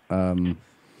it. All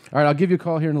right, I'll give you a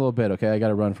call here in a little bit, okay? I got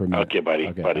to run for a minute. Okay, buddy.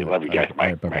 Okay, buddy. Love you guys. All Bye.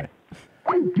 right, bye-bye.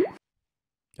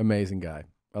 Amazing guy.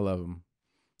 I love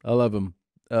him.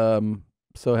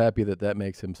 So happy that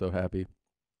makes him so happy.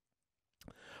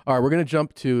 All right, we're going to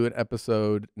jump to an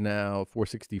episode now,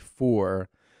 464,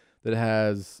 that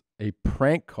has a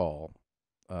prank call.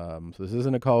 So this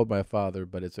isn't a call with my father,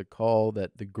 but it's a call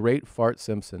that the great Fart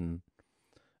Simpson,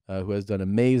 who has done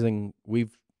amazing.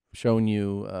 We've shown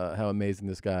you how amazing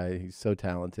this guy. He's so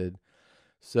talented.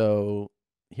 So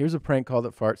here's a prank call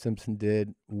that Fart Simpson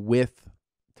did with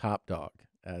TopDog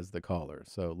as the caller.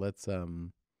 So let's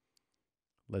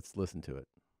listen to it.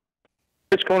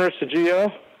 Which corner's to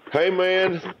Geo? Hey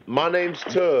man, my name's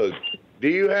Tug. Do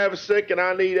you have a second?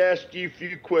 I need to ask you a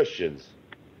few questions.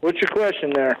 What's your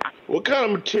question there? What kind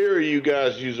of material you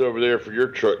guys use over there for your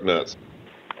truck nuts?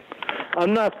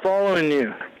 I'm not following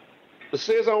you. It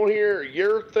says on here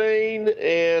urethane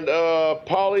and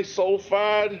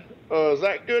polysulfide. Is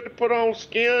that good to put on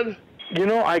skin?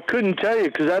 I couldn't tell you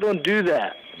because I don't do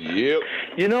that. Yep.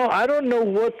 I don't know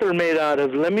what they're made out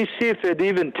of. Let me see if it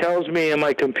even tells me in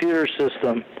my computer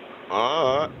system.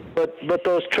 All right. But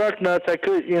those truck nuts, I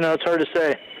could, it's hard to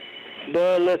say.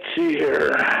 But let's see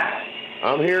here.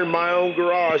 I'm here in my own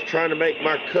garage trying to make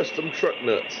my custom truck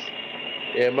nuts.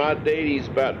 And my daddy's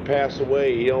about to pass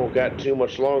away. He don't got too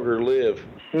much longer to live.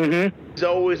 Mm-hmm. He's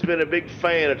always been a big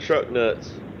fan of truck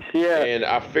nuts. Yeah. And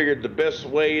I figured the best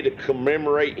way to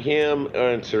commemorate him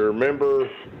and to remember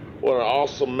what an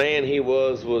awesome man he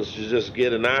was to just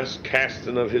get a nice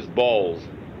casting of his balls.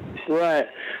 Right.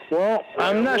 Well,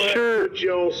 I'm not sure. Put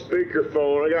you on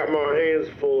speakerphone. I got my hands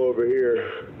full over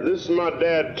here. This is my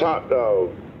dad,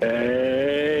 TopDog.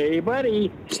 Hey,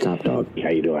 buddy. It's TopDog. How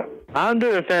you doing? I'm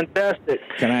doing fantastic.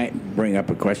 Can I bring up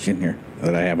a question here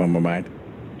that I have on my mind?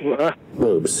 What?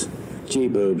 Boobs.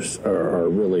 G-boobs are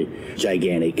really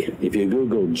gigantic. If you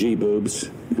Google G-boobs,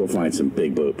 you'll find some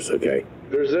big boobs, okay?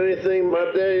 If there's anything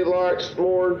my daddy likes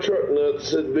more than truck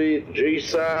nuts, it'd be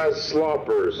G-size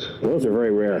sloppers. Those are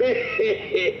very rare.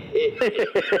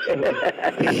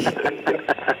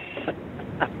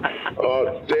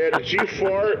 Oh, Dad, did you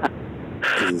fart?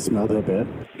 Did Does it smell that bad?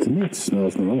 To me, it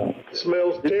smells normal. It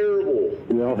smells terrible.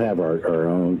 We all have our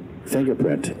own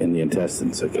fingerprint in the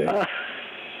intestines, okay?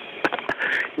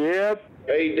 Yep.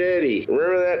 Hey, Daddy,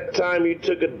 remember that time you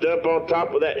took a dump on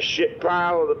top of that shit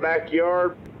pile in the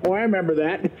backyard? Oh, I remember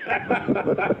that.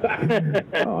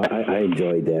 Oh, I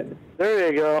enjoyed that.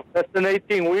 There you go. That's an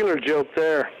 18-wheeler joke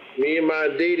there. Me and my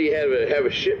Dee have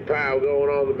a shit pile going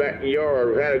on in the backyard.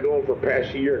 We've had it going for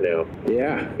past year now.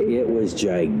 Yeah, it was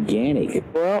gigantic.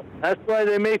 Well, that's why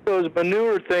they make those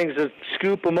manure things to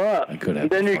scoop them up. And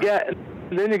then you got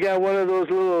one of those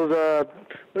little what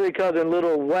do they call them,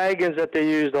 little wagons that they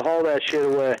use to haul that shit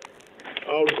away.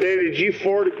 Oh, Daddy, did you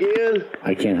fart again?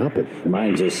 I can't help it.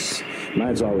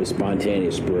 Mine's always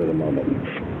spontaneous, spur of the moment.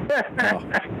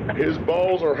 His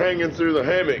balls are hanging through the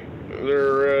hammock.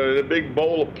 They're in a big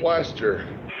bowl of plaster.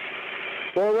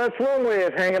 Well, that's one way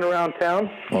of hanging around town.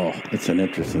 Oh, it's an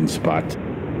interesting spot.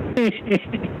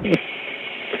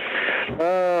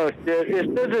 Oh, shit.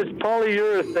 It says it's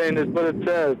polyurethane is what it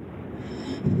says.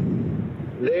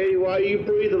 Daddy, why are you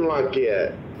breathing like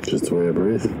that? Just the way I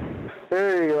breathe.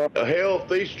 There you go. Hell, if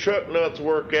these truck nuts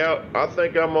work out, I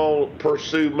think I'm going to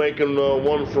pursue making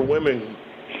one for women.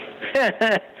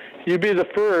 You'd be the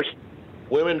first.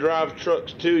 Women drive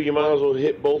trucks, too. You might as well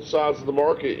hit both sides of the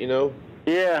market, you know?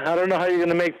 Yeah, I don't know how you're going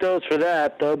to make those for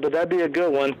that, though, but that'd be a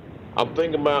good one. I'm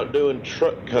thinking about doing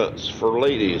truck hunts for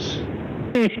ladies.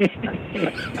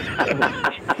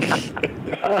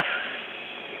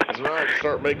 So now I can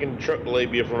start making truck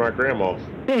labia for my grandma.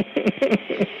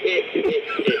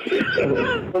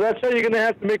 Well, that's how you're going to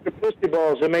have to make the pussy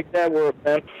balls to make that work,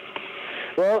 man.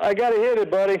 Well, I got to hit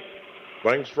it, buddy.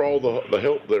 Thanks for all the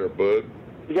help there, bud.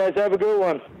 You guys have a good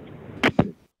one.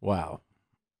 Wow.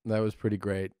 That was pretty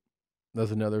great.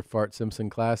 That's another Fart Simpson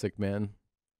classic, man.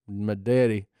 My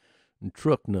daddy and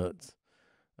truck nuts.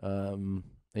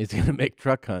 He's going to make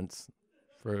truck hunts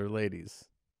for ladies.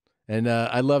 And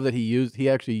I love that he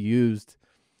actually used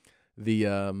the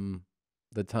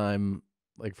time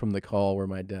like from the call where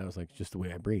my dad was like, just the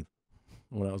way I breathe.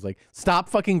 When I was like, stop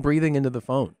fucking breathing into the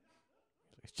phone.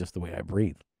 It's just the way I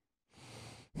breathe.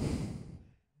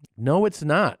 No, it's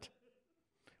not.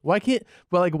 Why can't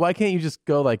you just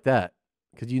go like that?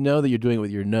 Because you know that you're doing it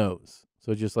with your nose.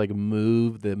 So just like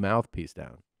move the mouthpiece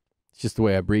down. It's just the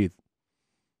way I breathe.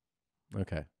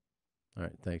 Okay. All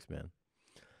right. Thanks, man.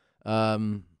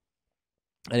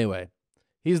 Anyway,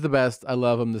 he's the best. I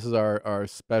love him. This is our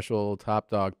special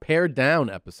Top Dog pared down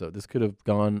episode. This could have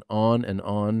gone on and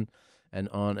on and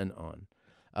on and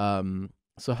on.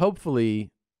 So hopefully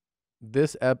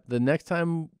the next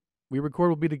time we record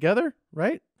will be together,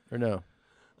 right? Or no?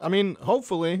 I mean,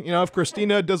 hopefully, if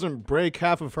Christina doesn't break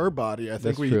half of her body, I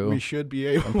think we should be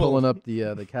able. I'm pulling up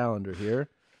the calendar here.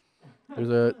 There's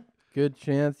a good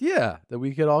chance, that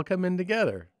we could all come in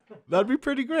together. That'd be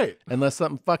pretty great. Unless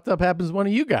something fucked up happens to one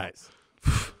of you guys.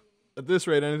 At this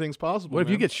rate, anything's possible. What if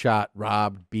you get shot,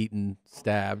 robbed, beaten,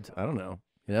 stabbed? I don't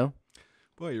know.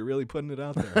 Boy, you're really putting it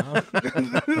out there, huh?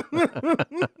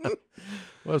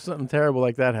 What if something terrible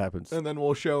like that happens? And then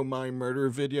we'll show my murder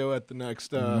video at the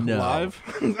next live.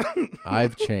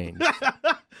 I've changed.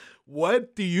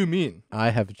 What do you mean? I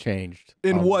have changed.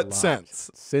 In what sense?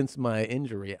 Since my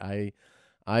injury, I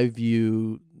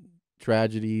view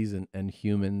tragedies and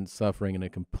human suffering in a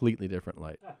completely different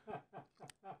light.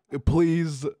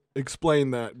 Please explain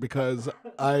that, because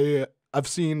I've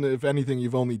seen, if anything,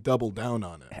 you've only doubled down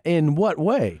on it. In what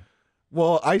way?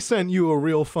 Well, I sent you a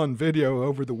real fun video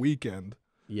over the weekend.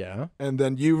 Yeah. And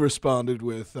then you responded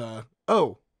with,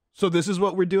 oh, so this is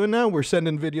what we're doing now? We're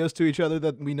sending videos to each other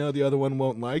that we know the other one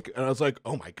won't like? And I was like,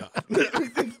 oh my God.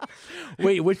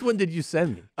 Wait, which one did you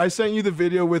send me? I sent you the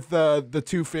video with the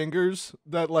two fingers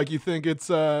that, like, you think it's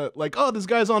like, oh, this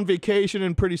guy's on vacation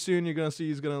and pretty soon you're going to see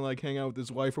he's going to, like, hang out with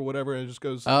his wife or whatever, and it just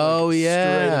goes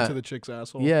straight into the chick's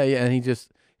asshole. Yeah, and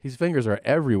his fingers are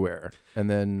everywhere. And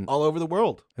then all over the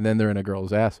world. And then they're in a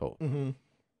girl's asshole. Mm-hmm.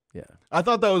 Yeah. I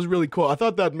thought that was really cool. I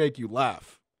thought that'd make you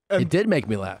laugh. And it did make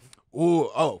me laugh.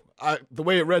 The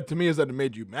way it read to me is that it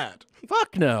made you mad.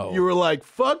 Fuck no. You were like,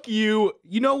 fuck you.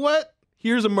 You know what?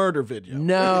 Here's a murder video.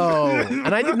 No.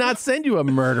 And I did not send you a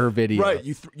murder video. Right.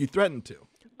 You threatened to.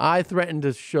 I threatened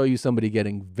to show you somebody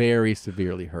getting very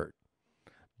severely hurt.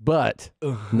 But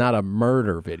not a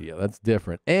murder video. That's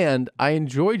different. And I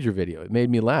enjoyed your video. It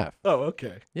made me laugh. Oh,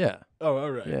 okay. Yeah. Oh,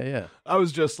 all right. Yeah. I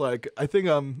was just like, I think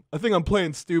I'm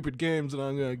playing stupid games and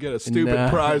I'm gonna get a stupid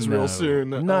prize real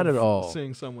soon. Not at all.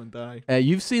 Seeing someone die.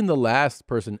 You've seen the last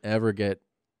person ever get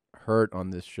hurt on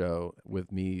this show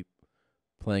with me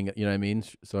playing. You know what I mean?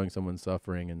 Showing someone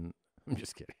suffering, and I'm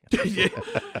just kidding.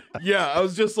 Yeah, I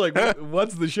was just like,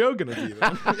 what's the show gonna be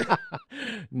then?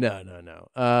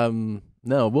 No.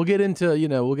 No, we'll get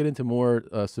into more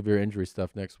severe injury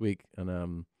stuff next week,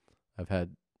 and I've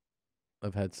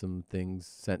had some things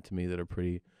sent to me that are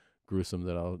pretty gruesome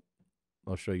that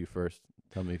I'll show you first.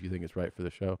 Tell me if you think it's right for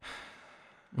the show.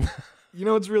 You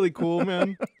know what's really cool,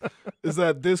 man, is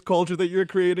that this culture that you're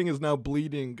creating is now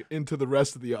bleeding into the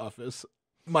rest of the office.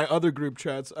 My other group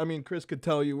chats, I mean, Chris could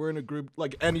tell you, we're in a group,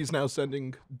 like, and he's now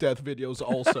sending death videos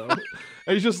also. And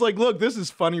he's just like, look, this is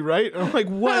funny, right? And I'm like,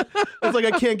 what? It's like,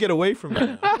 I can't get away from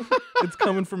it now. It's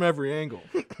coming from every angle.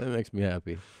 That makes me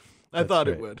happy. I thought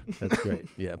great. it would. That's great.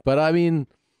 Yeah. But I mean,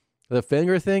 the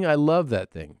finger thing, I love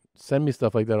that thing. Send me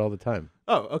stuff like that all the time.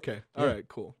 Oh, okay. All right,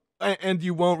 cool. And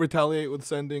you won't retaliate with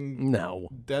sending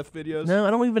death videos? No,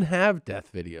 I don't even have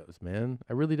death videos, man.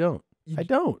 I really don't. I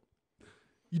don't.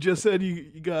 You just said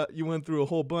you went through a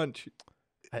whole bunch.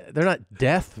 They're not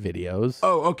death videos.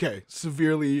 Oh, okay.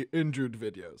 Severely injured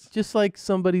videos. Just like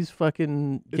somebody's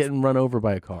fucking getting run over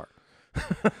by a car.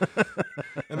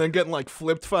 And then getting like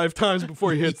flipped 5 times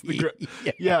before he hits the ground.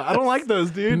 Yeah, I don't like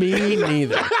those, dude. Me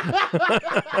neither.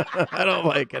 I don't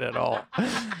like it at all.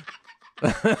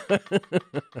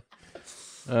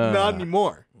 Not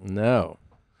anymore. No.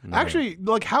 Actually,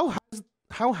 like how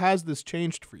has this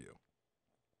changed for you?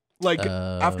 Like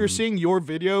after seeing your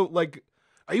video, like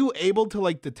are you able to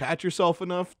like detach yourself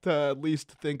enough to at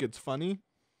least think it's funny?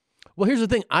 Well, here's the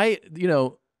thing.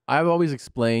 I've always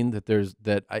explained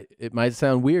that it might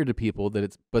sound weird to people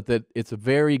that it's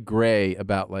very gray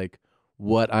about like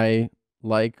what I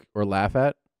like or laugh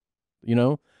at. You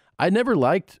know, I never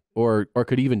liked or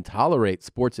could even tolerate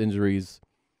sports injuries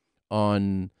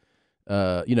on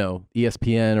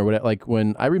ESPN or whatever. Like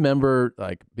when I remember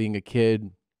like being a kid,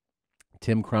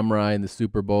 Tim Crumry in the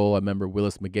Super Bowl. I remember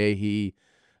Willis McGahee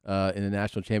in the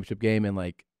national championship game and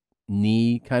like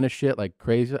knee kind of shit, like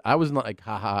crazy. I was not like,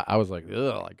 haha. I was like,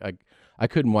 ugh, like I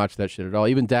couldn't watch that shit at all.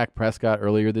 Even Dak Prescott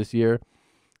earlier this year,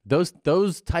 those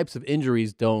types of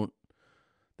injuries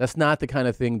that's not the kind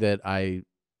of thing that I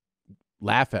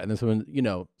laugh at. And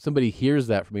then somebody hears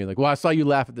that from me, like, well, I saw you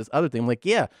laugh at this other thing. I'm like,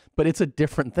 yeah, but it's a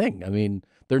different thing. I mean,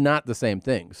 they're not the same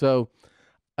thing. So,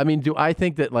 I mean, do I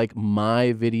think that like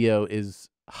my video is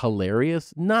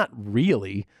hilarious? Not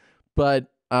really, but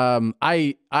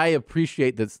I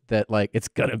appreciate that like it's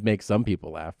gonna make some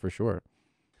people laugh for sure.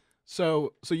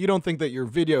 So you don't think that your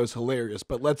video is hilarious,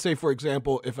 but let's say, for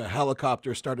example, if a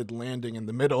helicopter started landing in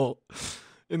the middle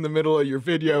of your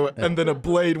video and then a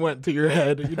blade went to your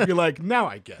head, you'd be like, now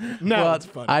I get it. Now it's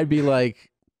funny. I'd be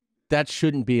like, that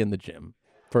shouldn't be in the gym,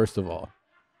 first of all.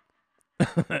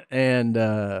 And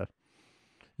no,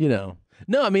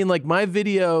 I mean like my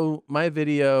video,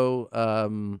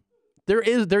 there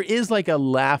is like a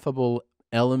laughable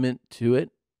element to it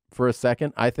for a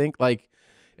second. I think like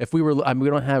if we were, I mean, we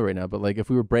don't have it right now, but like if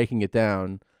we were breaking it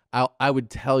down, I would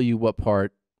tell you what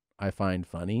part I find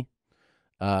funny.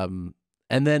 And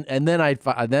then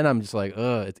I'm just like,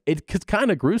 it's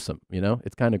kind of gruesome,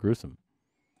 it's kind of gruesome.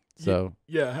 So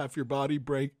yeah, half your body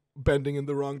bending in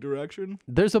the wrong direction.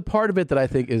 There's a part of it that I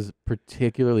think is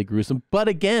particularly gruesome, but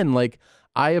again, like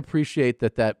I appreciate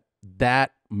that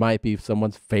might be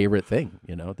someone's favorite thing.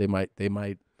 They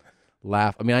might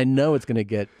laugh. I mean, I know it's gonna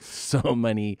get so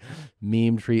many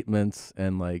meme treatments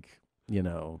and like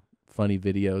funny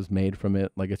videos made from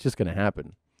it. Like it's just gonna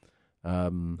happen.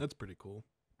 That's pretty cool.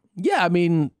 Yeah, I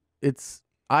mean, it's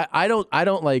I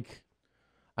don't like.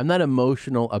 I'm not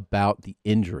emotional about the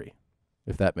injury,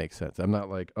 if that makes sense. I'm not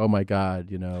like, oh my God,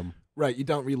 Right, you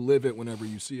don't relive it whenever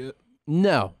you see it.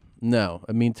 No.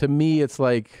 I mean, to me, it's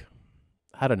like,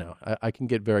 I don't know. I can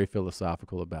get very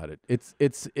philosophical about it. It's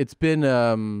been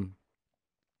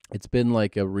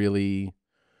like a really,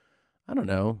 I don't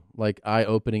know, like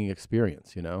eye-opening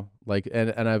experience, like,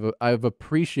 and I've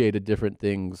appreciated different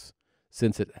things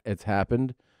since it's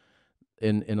happened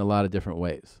in a lot of different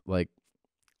ways. Like,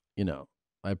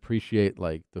 I appreciate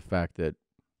like the fact that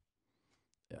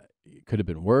it could have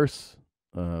been worse.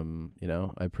 I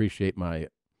appreciate my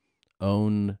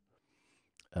own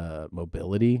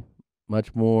mobility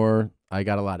much more. I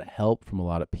got a lot of help from a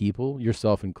lot of people,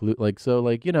 yourself included. Like, so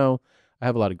like, I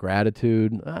have a lot of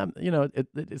gratitude.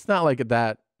 It's not like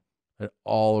an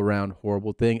all around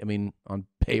horrible thing. I mean, on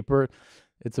paper,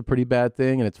 it's a pretty bad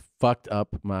thing and it's fucked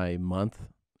up my month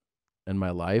and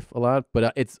my life a lot,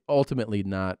 but it's ultimately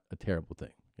not a terrible thing.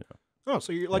 Oh,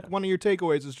 so you're like one of your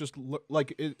takeaways is just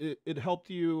like it helped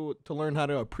you to learn how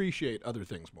to appreciate other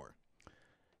things more.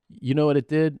 You know what it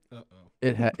did?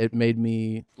 It made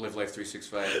me live life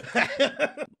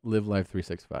 365. Live life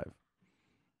 365.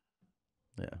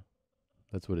 Yeah.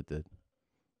 That's what it did.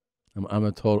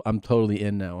 I'm totally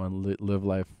in now on Live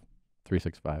Life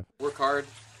 365. Work hard,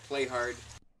 play hard.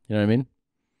 You know what I mean?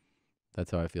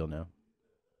 That's how I feel now.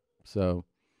 So,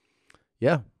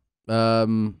 yeah.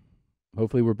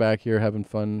 Hopefully we're back here having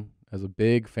fun as a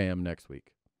big fam next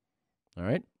week. All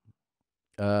right.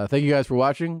 Thank you guys for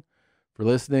watching, for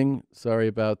listening. Sorry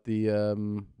about the,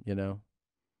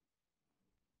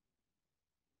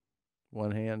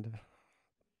 one hand.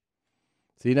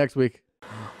 See you next week.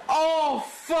 Oh,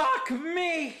 fuck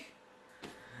me!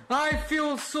 I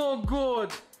feel so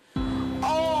good.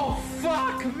 Oh,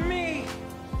 fuck me!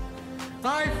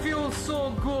 I feel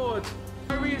so good.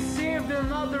 I received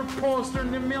another poster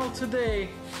in the mail today.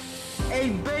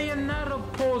 A Bayonetta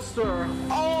poster.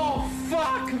 Oh,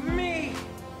 fuck me!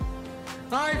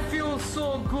 I feel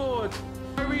so good.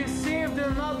 I received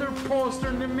another poster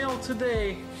in the mail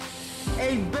today.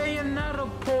 A Bayonetta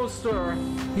poster.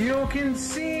 You can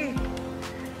see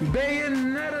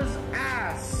Bayonetta's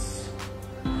ass.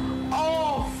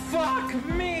 Oh, fuck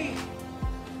me!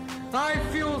 I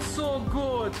feel so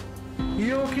good.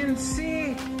 You can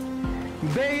see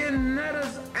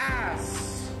Bayonetta's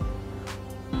ass.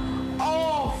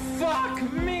 Oh, fuck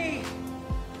me!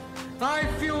 I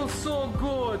feel so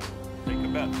good. Take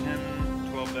about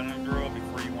 10, 12 Benadryl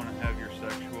before you want to have your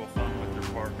sexual fun with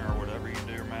your partner or whatever you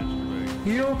do or masturbate.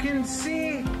 You can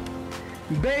see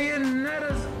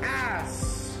Bayonetta's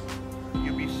ass.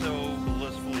 You'll be so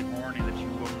blissfully horny that you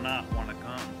will not want to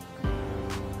come.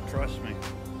 Trust me.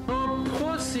 Her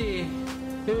pussy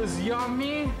is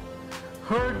yummy.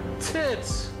 Her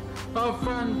tits are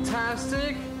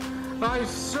fantastic. I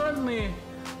certainly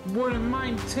wouldn't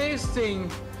mind tasting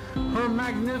her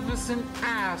magnificent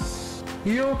ass.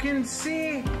 You can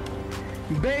see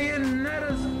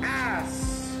Bayonetta's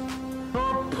ass.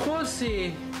 Her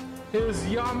pussy is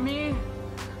yummy.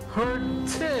 Her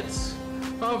tits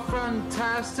are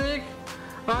fantastic.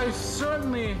 I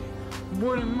certainly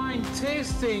wouldn't mind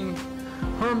tasting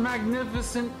her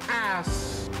magnificent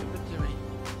ass. Give it to me.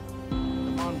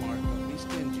 Come on, Mark, don't be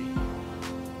stingy.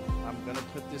 I'm gonna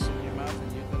put this in your mouth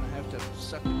and you're gonna have to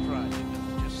suck it dry. You're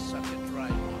gonna just suck it dry,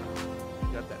 Mark. You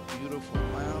got that beautiful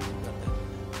mouth. You got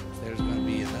that. There's gonna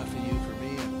be enough of you for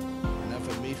me and enough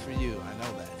of me for you. I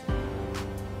know that.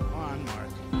 Come on, Mark.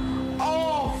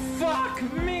 Oh, fuck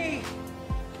me!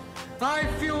 I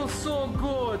feel so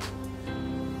good.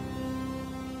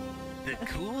 The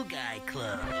Cool Guy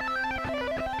Club.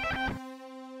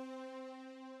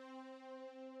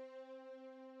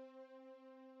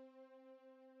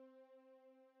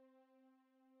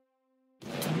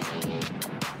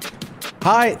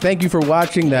 Hi, thank you for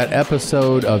watching that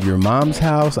episode of Your Mom's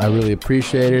House. I really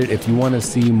appreciate it. If you want to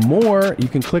see more, you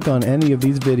can click on any of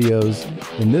these videos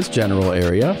in this general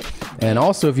area. And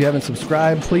also, if you haven't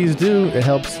subscribed, please do. It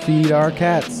helps feed our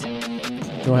cats.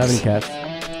 Don't have any cats.